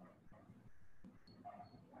you.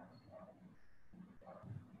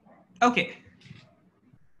 Okay,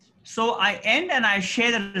 so I end and I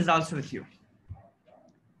share the results with you.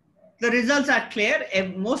 The results are clear.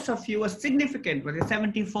 Most of you are significant, but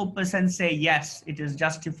 74% say yes, it is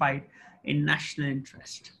justified in national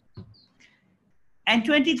interest. And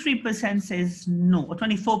 23% says no, or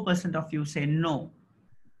 24% of you say no,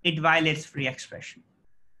 it violates free expression.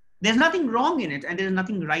 There's nothing wrong in it, and there's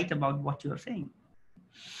nothing right about what you're saying.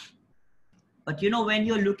 But you know, when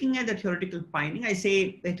you're looking at the theoretical finding, I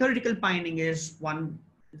say the theoretical finding is one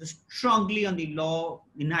is strongly on the law,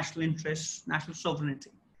 the national interest, national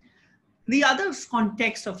sovereignty. The other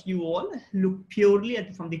context of you all look purely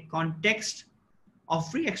at from the context of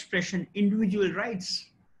free expression, individual rights,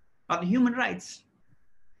 or the human rights,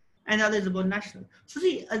 and the other is about national. So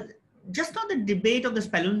see, just on the debate of the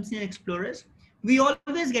Speluncean explorers, we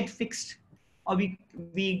always get fixed, or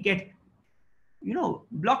we get, you know,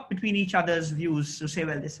 blocked between each other's views to say,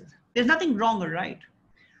 well, there's nothing wrong or right.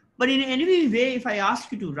 But in any way, if I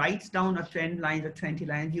ask you to write down a 10 lines or 20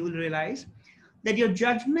 lines, you will realize that your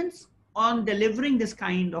judgments on delivering this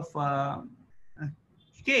kind of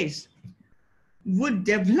case would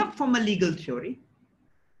develop from a legal theory.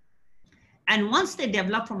 And once they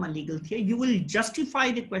develop from a legal theory, you will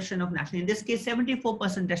justify the question of national, in this case,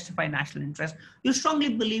 74% justify national interest. You strongly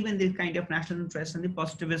believe in this kind of national interest and the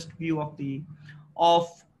positivist view of the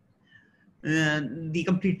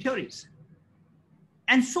complete theories.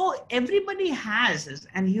 And so everybody has this,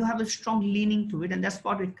 and you have a strong leaning to it, and that's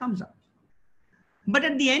what it comes up. But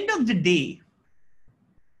at the end of the day,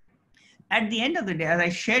 as I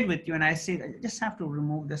shared with you, and I said, I just have to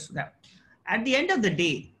remove this, that. At the end of the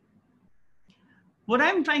day, what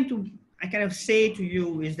I'm trying to kind of say to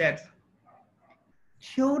you is that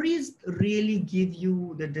theories really give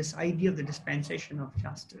you this idea of the dispensation of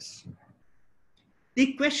justice.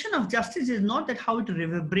 The question of justice is not that how it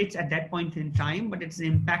reverberates at that point in time, but its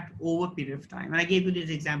impact over a period of time. And I gave you these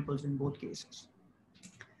examples in both cases.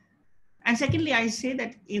 And secondly, I say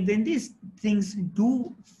that when these things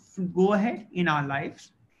do go ahead in our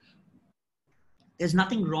lives, there's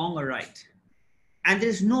nothing wrong or right. And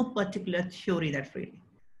there's no particular theory that really.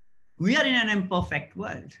 We are in an imperfect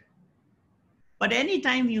world. But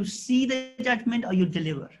anytime you see the judgment or you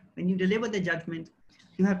deliver, when you deliver the judgment,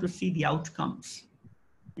 you have to see the outcomes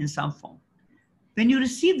in some form. When you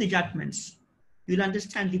receive the judgments, you'll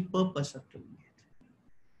understand the purpose of doing it.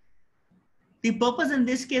 The purpose in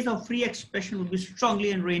this case of free expression would be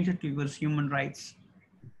strongly oriented towards human rights.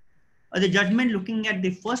 Or the judgment looking at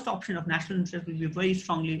the first option of national interest will be very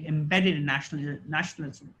strongly embedded in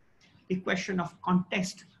nationalism. The question of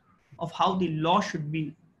context of how the law should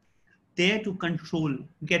be there to control,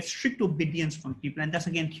 get strict obedience from people, and thus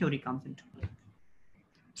again theory comes into play.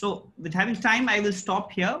 So with having time, I will stop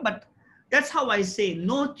here, but that's how I say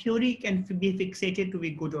no theory can be fixated to be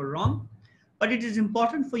good or wrong, but it is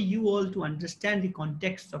important for you all to understand the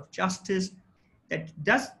context of justice that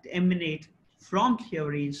does emanate from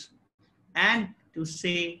theories, and to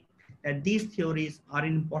say that these theories are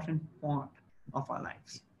an important part of our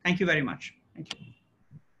lives. Thank you very much. Thank you.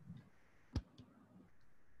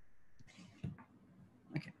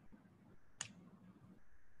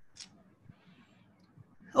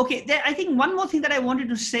 Okay, I think one more thing that I wanted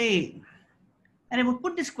to say, and I will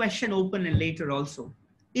put this question open and later also,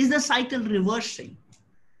 is the cycle reversing.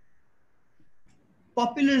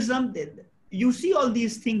 Populism, you see all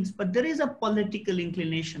these things, but there is a political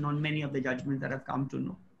inclination on many of the judgments that I've come to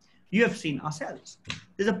know. You have seen ourselves.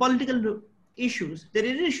 There's a political issues. There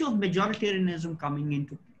is an issue of majoritarianism coming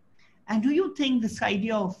into play. And do you think this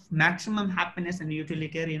idea of maximum happiness and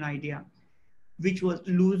utilitarian idea, which was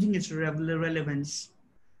losing its relevance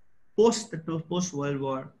post-World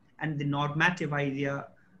War, and the normative idea,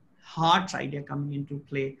 Hart's idea coming into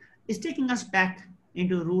play, is taking us back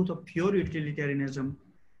into the root of pure utilitarianism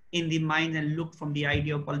in the mind and look from the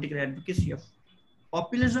idea of political advocacy of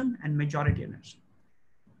populism and majoritarianism.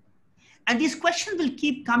 And these questions will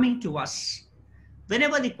keep coming to us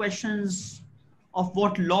whenever the questions of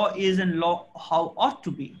what law is and law how ought to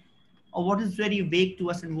be, or what is very vague to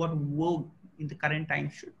us and what vogue in the current time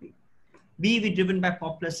should be we driven by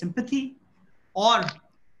popular sympathy, or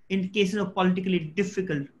in cases of politically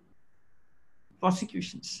difficult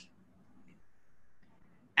prosecutions.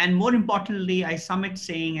 And more importantly, I sum it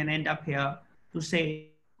saying and end up here to say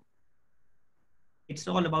it's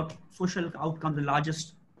all about social outcome, the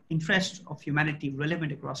largest interest of humanity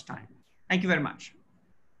relevant across time. Thank you very much.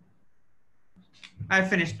 I've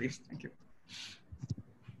finished, please. Thank you.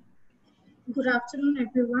 Good afternoon,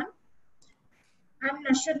 everyone. I'm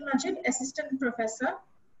Nashad Majid, Assistant Professor,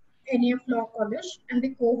 NEF Law College, and the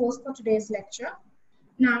co-host for today's lecture.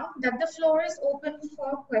 Now that the floor is open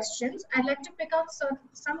for questions, I'd like to pick out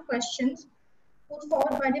some questions put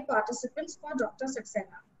forward by the participants for Dr.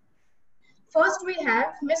 Saxena. First, we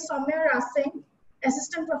have Ms. Soumya Rasing,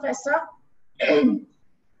 Assistant Professor,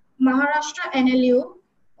 Maharashtra NLU,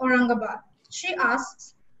 Aurangabad. She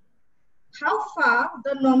asks, how far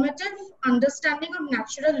the normative understanding of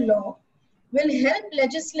natural law will help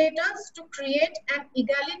legislators to create an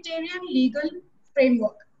egalitarian legal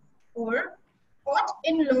framework, or ought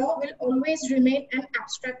in law will always remain an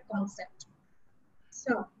abstract concept?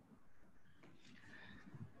 So,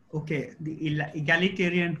 okay, the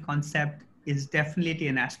egalitarian concept is definitely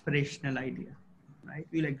an aspirational idea, right?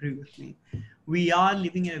 You'll agree with me. We are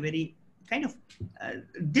living in a very kind of,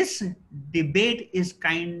 this debate is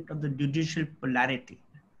kind of the judicial polarity,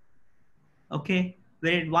 okay?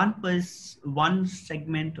 Where one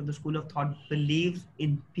segment of the school of thought believes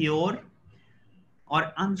in pure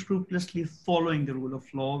or unscrupulously following the rule of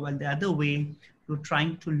law, while the other way you're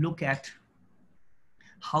trying to look at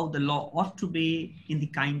how the law ought to be in the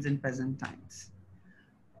kinds and present times.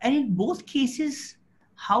 And in both cases,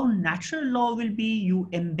 how natural law will be, you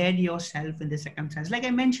embed yourself in the circumstance. Like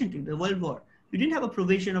I mentioned to you, the World War, you didn't have a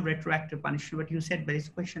provision of retroactive punishment, but you said there is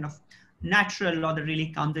a question of natural law that really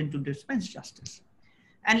comes in to dispense justice.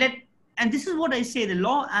 And this is what I say, the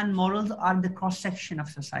law and morals are the cross-section of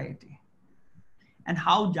society. And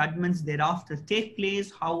how judgments thereafter take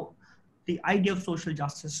place, how the idea of social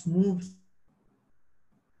justice moves,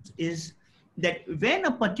 is that when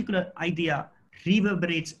a particular idea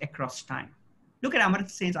reverberates across time. Look at Amartya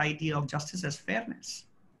Sen's idea of justice as fairness.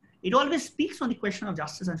 It always speaks on the question of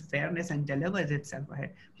justice and fairness and delivers itself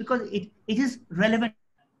ahead because it is relevant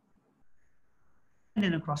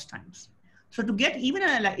in across times. So to get even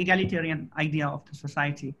an egalitarian idea of the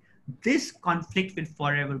society, this conflict will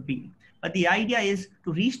forever be. But the idea is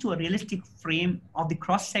to reach to a realistic frame of the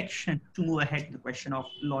cross-section to move ahead in the question of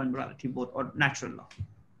law and morality, both, or natural law.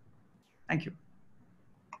 Thank you.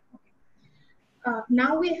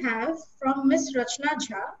 Now we have from Ms. Rachna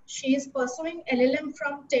Jha. She is pursuing LLM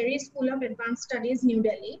from Terry School of Advanced Studies, New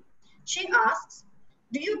Delhi. She asks,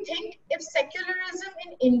 do you think if secularism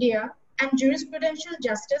in India and jurisprudential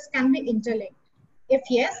justice can be interlinked? If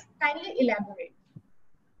yes, kindly elaborate.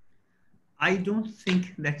 I don't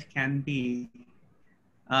think that can be,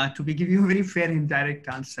 to give you a very fair and direct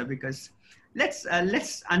answer, because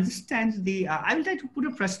let's understand the, I will try to put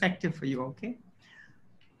a perspective for you, okay?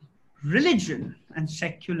 Religion and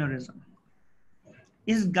secularism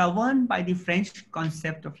is governed by the French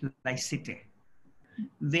concept of laïcité,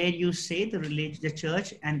 where you say the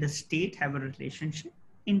church and the state have a relationship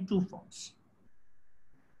in two forms.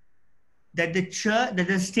 That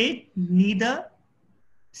the state neither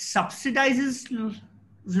subsidizes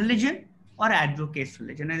religion or advocates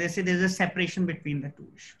religion. And they say there's a separation between the two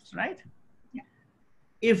issues, right? Yeah.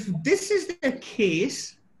 If this is the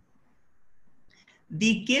case,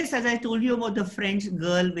 the case, as I told you about the French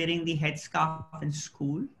girl wearing the headscarf in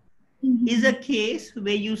school, is a case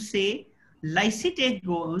where you say laïcité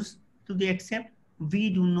goes to the except we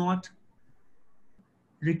do not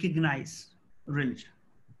recognize religion.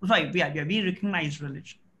 Sorry, we recognize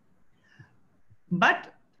religion,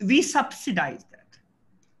 but we subsidize that.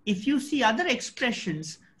 If you see other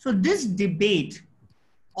expressions, so this debate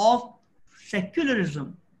of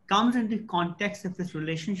secularism comes in the context of this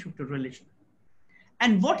relationship to religion.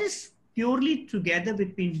 And what is purely together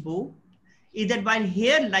between both is that while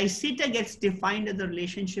here laïcité gets defined as the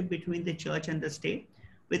relationship between the church and the state,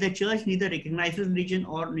 where the church neither recognizes religion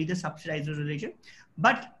or neither subsidizes religion,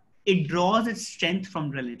 but it draws its strength from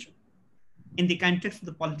religion in the context of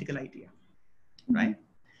the political idea, right?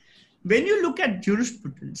 When you look at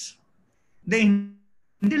jurisprudence, the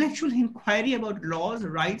intellectual inquiry about laws,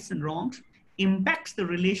 rights, and wrongs impacts the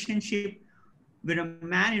relationship where a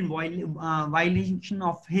man in violation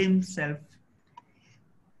of himself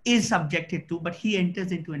is subjected to, but he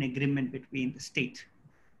enters into an agreement between the state.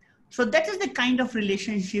 So that is the kind of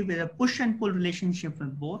relationship, with a push and pull relationship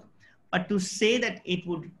with both. But to say that it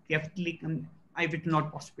would definitely come, it's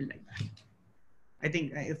not possible like that. I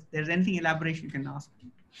think if there's anything elaboration, you can ask.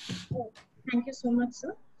 Oh, thank you so much,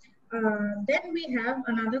 sir. Then we have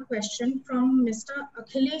another question from Mr.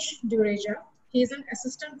 Akhilesh Dureja. He is an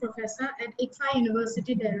assistant professor at ICFA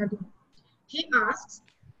University, Dehradun. He asks,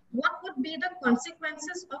 what would be the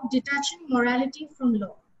consequences of detaching morality from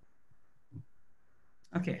law?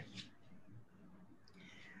 Okay.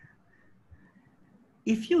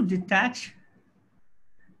 If you detach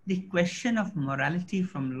the question of morality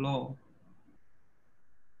from law,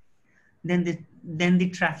 then the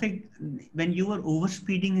traffic, when you were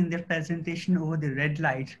overspeeding in their presentation over the red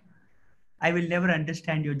light, I will never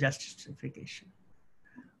understand your justification.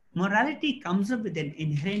 Morality comes up with an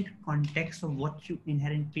inherent context of what you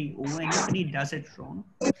inherently owe, and nobody does it wrong.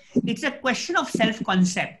 It's a question of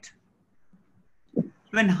self-concept.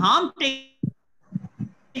 When harm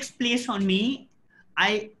takes place on me,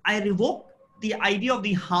 I revoke the idea of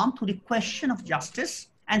the harm to the question of justice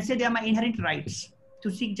and say they are my inherent rights to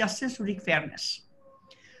seek justice, to seek fairness.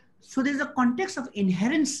 So there's a context of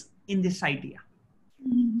inherence in this idea.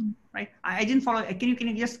 Right? I didn't follow. Can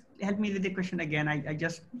you just help me with the question again? I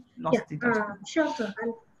just lost the touch. Sure, sir.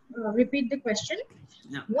 I'll repeat the question.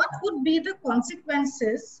 Yeah. What would be the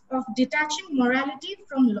consequences of detaching morality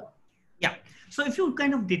from law? Yeah. So if you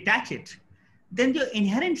kind of detach it, then your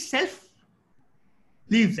inherent self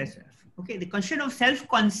leaves itself. Okay. The question of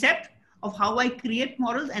self-concept of how I create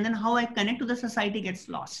morals and then how I connect to the society gets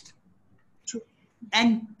lost. True.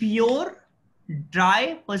 And pure,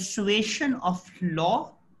 dry persuasion of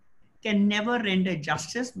law can never render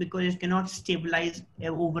justice because it cannot stabilize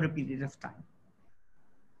over a period of time.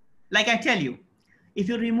 Like I tell you, if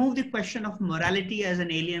you remove the question of morality as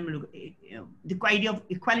an alien, the idea of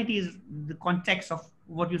equality is the context of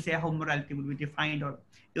what you say, how morality would be defined, or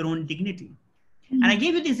your own dignity. And I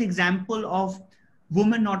gave you this example of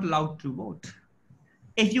women not allowed to vote.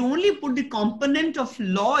 If you only put the component of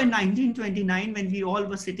law in 1929, when we all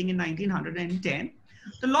were sitting in 1910,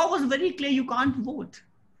 the law was very clear, you can't vote.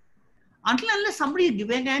 Unless somebody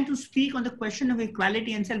began to speak on the question of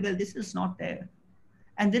equality and said, well, this is not there.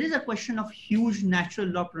 And there is a question of huge natural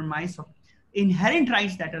law premise of inherent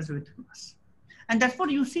rights that is within us. And that's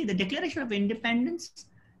what you see. The Declaration of Independence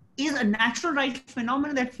is a natural rights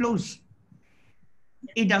phenomenon that flows.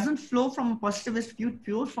 It doesn't flow from a positivist view, it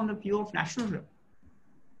flows from the view of national law.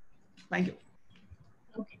 Thank you.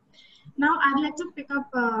 Okay. Now I'd like to pick up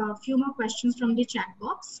a few more questions from the chat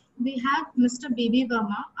box. We have Mr. B.B.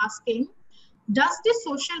 Verma asking, does the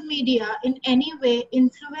social media in any way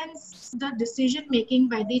influence the decision making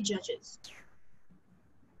by the judges?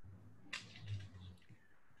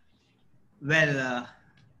 Well,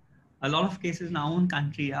 a lot of cases in our own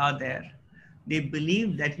country are there. They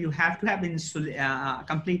believe that you have to have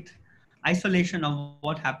complete isolation of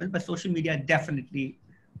what happens, but social media definitely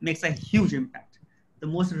makes a huge impact. The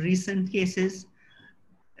most recent cases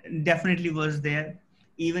definitely was there.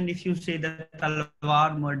 Even if you say the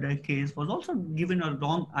Talwar murder case was also given a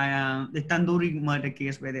wrong, the Tandoori murder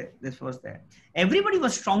case where this was there. Everybody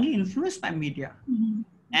was strongly influenced by media. Mm-hmm.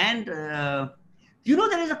 And,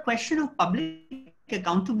 there is a question of public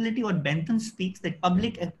accountability. What Bentham speaks, that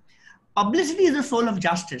publicity is the soul of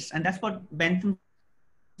justice. And that's what Bentham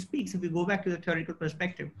speaks, if we go back to the theoretical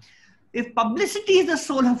perspective. If publicity is the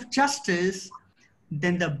soul of justice,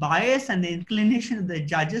 then the bias and the inclination of the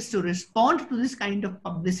judges to respond to this kind of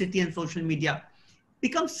publicity and social media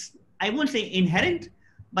becomes, I won't say inherent,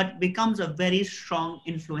 but becomes a very strong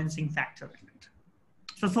influencing factor in it.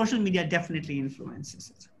 So social media definitely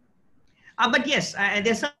influences it. But yes,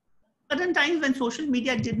 there's certain times when social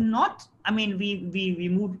media did not, we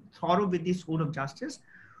moved thorough with the soul of justice,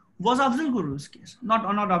 was Afzal Guru's case, not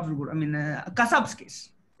Afzal Guru, Kasab's case.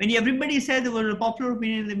 When everybody said there was a popular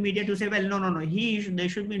opinion in the media to say, well, no, there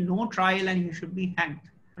should be no trial and he should be hanged.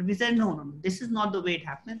 But we said, no, this is not the way it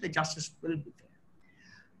happens. The justice will be there.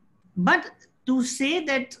 But to say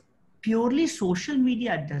that purely social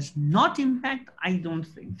media does not impact, I don't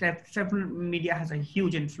think. Several media has a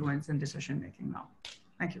huge influence in decision making now.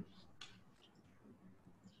 Thank you.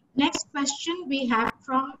 Next question we have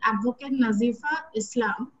from Advocate Nazifa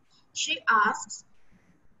Islam. She asks,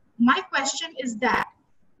 my question is that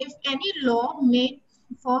if any law is made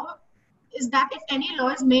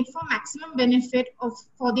for maximum benefit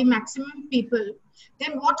for the maximum people,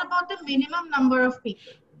 then what about the minimum number of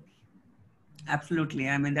people? Absolutely.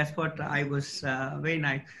 That's what I was very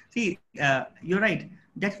nice. See, you're right.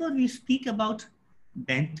 That's what we speak about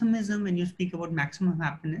Benthamism when you speak about maximum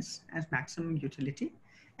happiness as maximum utility.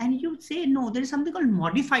 And you say, no, there is something called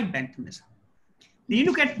modified Benthamism. When you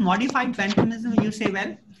look at modified Benthamism, you say,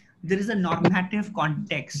 well, there is a normative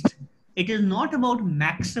context. It is not about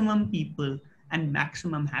maximum people and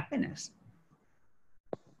maximum happiness.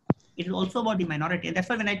 It is also about the minority. And that's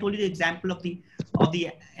why when I told you the example of the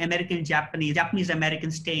Japanese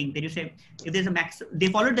American staying, that you say, if there's they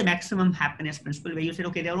followed the maximum happiness principle, where you said,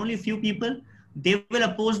 okay, there are only a few people, they will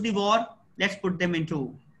oppose the war, let's put them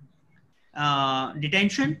into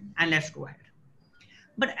detention and let's go ahead.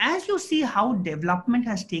 But as you see how development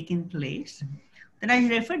has taken place, then I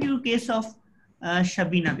referred to the case of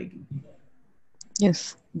Shabina Begum.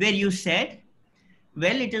 Yes. Where you said,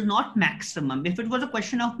 well, it is not maximum. If it was a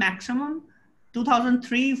question of maximum,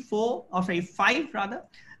 2003, 5 rather,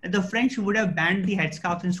 the French would have banned the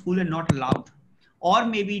headscarf in school and not allowed. Or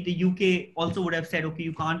maybe the UK also would have said, okay,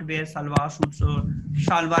 you can't wear salwar suits or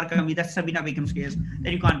shalwar kameez. That's Shabina Begum's case,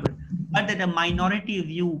 that you can't wear. But that a minority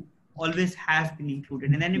view always has been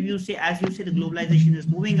included. And then if you say, as you say, the globalization is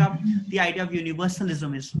moving up, the idea of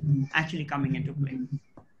universalism is actually coming into play.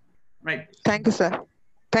 Right. Thank you, sir.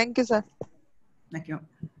 Thank you, sir. Thank you.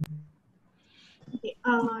 Okay.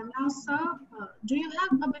 Now, sir, do you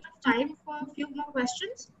have a bit of time for a few more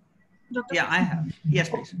questions? Dr. Yeah, I have. Yes,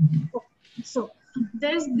 please. Okay. So,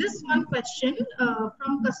 there's this one question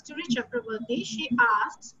from Kasturi Chakravarti. She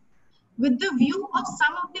asks, with the view of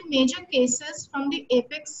some of the major cases from the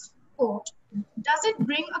Apex Court, does it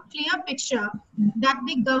bring a clear picture that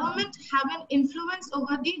the government have an influence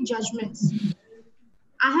over the judgments?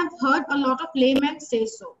 I have heard a lot of laymen say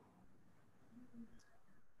so.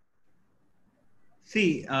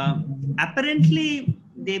 See, apparently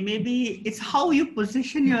they may be, it's how you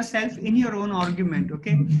position yourself in your own argument,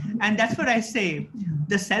 okay? And that's what I say,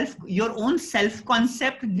 your own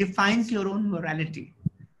self-concept defines your own morality.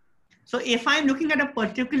 So if I'm looking at a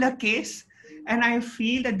particular case and I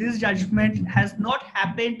feel that this judgment has not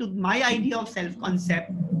happened to my idea of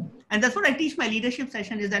self-concept, and that's what I teach my leadership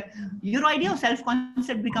session, is that your idea of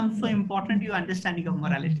self-concept becomes so important to your understanding of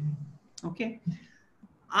morality, okay?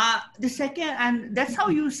 The second, and that's how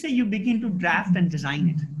you say you begin to draft and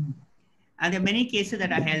design it. And there are many cases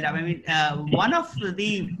that are held up. I mean,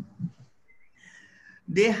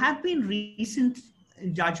 there have been recent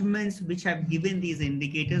judgments which have given these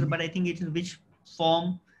indicators, but I think it is which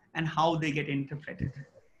form and how they get interpreted.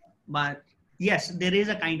 But yes, there is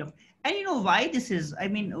a kind of, and you know why this is, I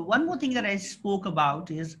mean, one more thing that I spoke about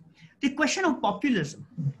is the question of populism,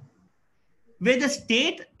 where the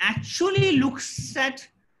state actually looks at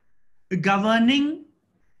governing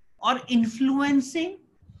or influencing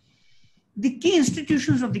the key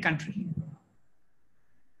institutions of the country.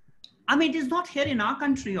 I mean, it is not here in our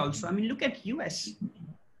country also. I mean, look at US.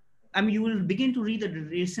 I mean, you will begin to read the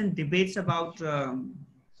recent debates about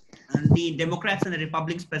the Democrats and the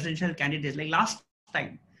Republicans' presidential candidates. Like last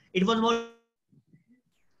time, it was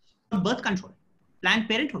about birth control, Planned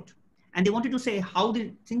Parenthood. And they wanted to say how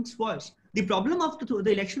the things was. The problem of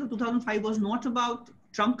the election of 2005 was not about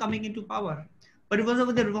Trump coming into power, but it was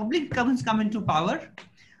over the Republicans come into power.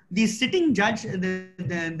 The sitting judge,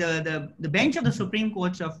 the bench of the Supreme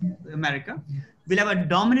Court of America will have a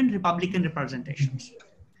dominant Republican representations.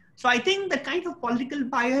 So I think the kind of political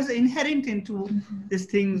bias inherent into these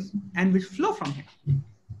things and which flow from here.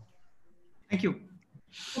 Thank you.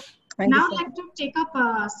 Now I'd like to take up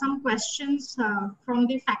some questions from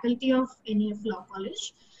the faculty of NEF Law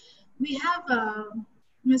College. We have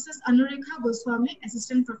Mrs. Anurekha Goswami,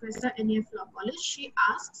 Assistant Professor, NEF Law College. She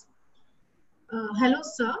asks, hello,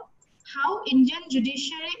 sir. How Indian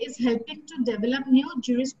judiciary is helping to develop new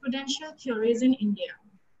jurisprudential theories in India?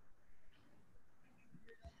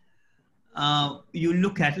 You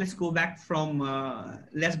look at, let's go back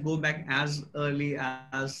as early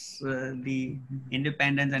as the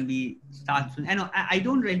independence, and we start. I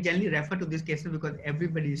don't generally refer to these cases because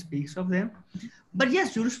everybody speaks of them. But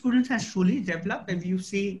yes, jurisprudence has truly developed. If you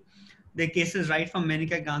see the cases right from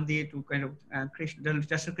Maneka Gandhi to kind of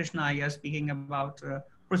Justice Krishna Iyer speaking about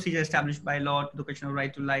procedure established by law to the question of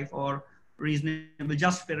right to life, or reasonable,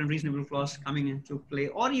 just, fair and reasonable clause coming into play,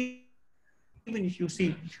 or even if you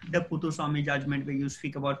see the Puthuswamy judgment where you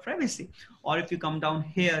speak about privacy, or if you come down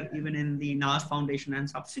here, even in the NAS Foundation and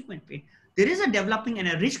subsequently, there is a developing and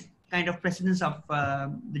a rich kind of precedence of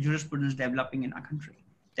the jurisprudence developing in our country.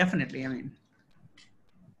 Definitely, I mean.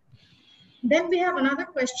 Then we have another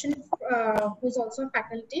question who's also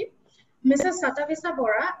faculty. Mrs. Satavisa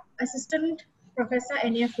Bora, Assistant Professor,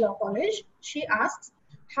 NEF Law College. She asks,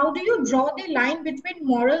 how do you draw the line between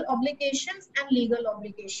moral obligations and legal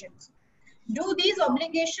obligations? Do these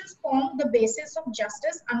obligations form the basis of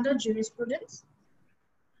justice under jurisprudence?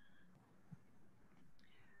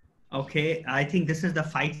 Okay, I think this is the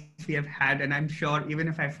fight we have had, and I'm sure even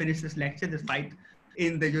if I finish this lecture, this fight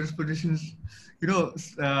in the jurisprudence,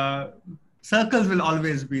 circles will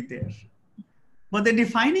always be there. But the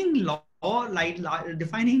defining law,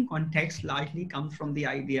 defining context largely comes from the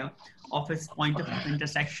idea of its point of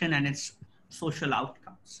intersection and its social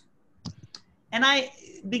outcomes. And I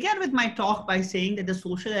began with my talk by saying that the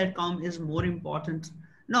social outcome is more important,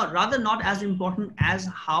 rather not as important as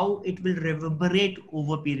how it will reverberate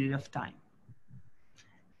over a period of time.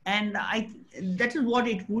 And that is what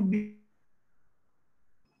it would be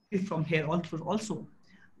from here also.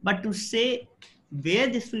 But to say where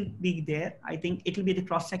this will be there, I think it will be the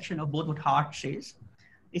cross-section of both what Hart says.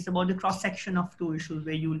 It's about the cross-section of two issues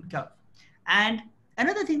where you will go. And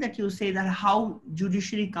another thing that you say that how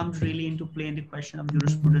judiciary comes really into play in the question of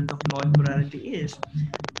jurisprudence of law and morality is,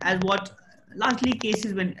 as what largely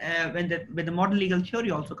cases when the modern legal theory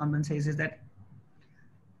also comes and says is that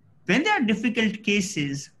when there are difficult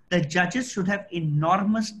cases, the judges should have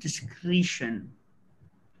enormous discretion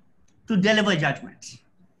to deliver judgments.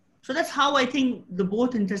 So that's how I think the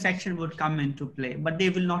both intersection would come into play, but they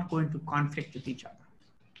will not go into conflict with each other.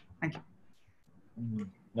 Thank you.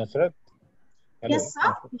 Nasrat? Yes,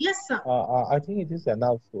 sir. Yes, sir. I think it is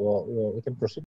enough. We can proceed.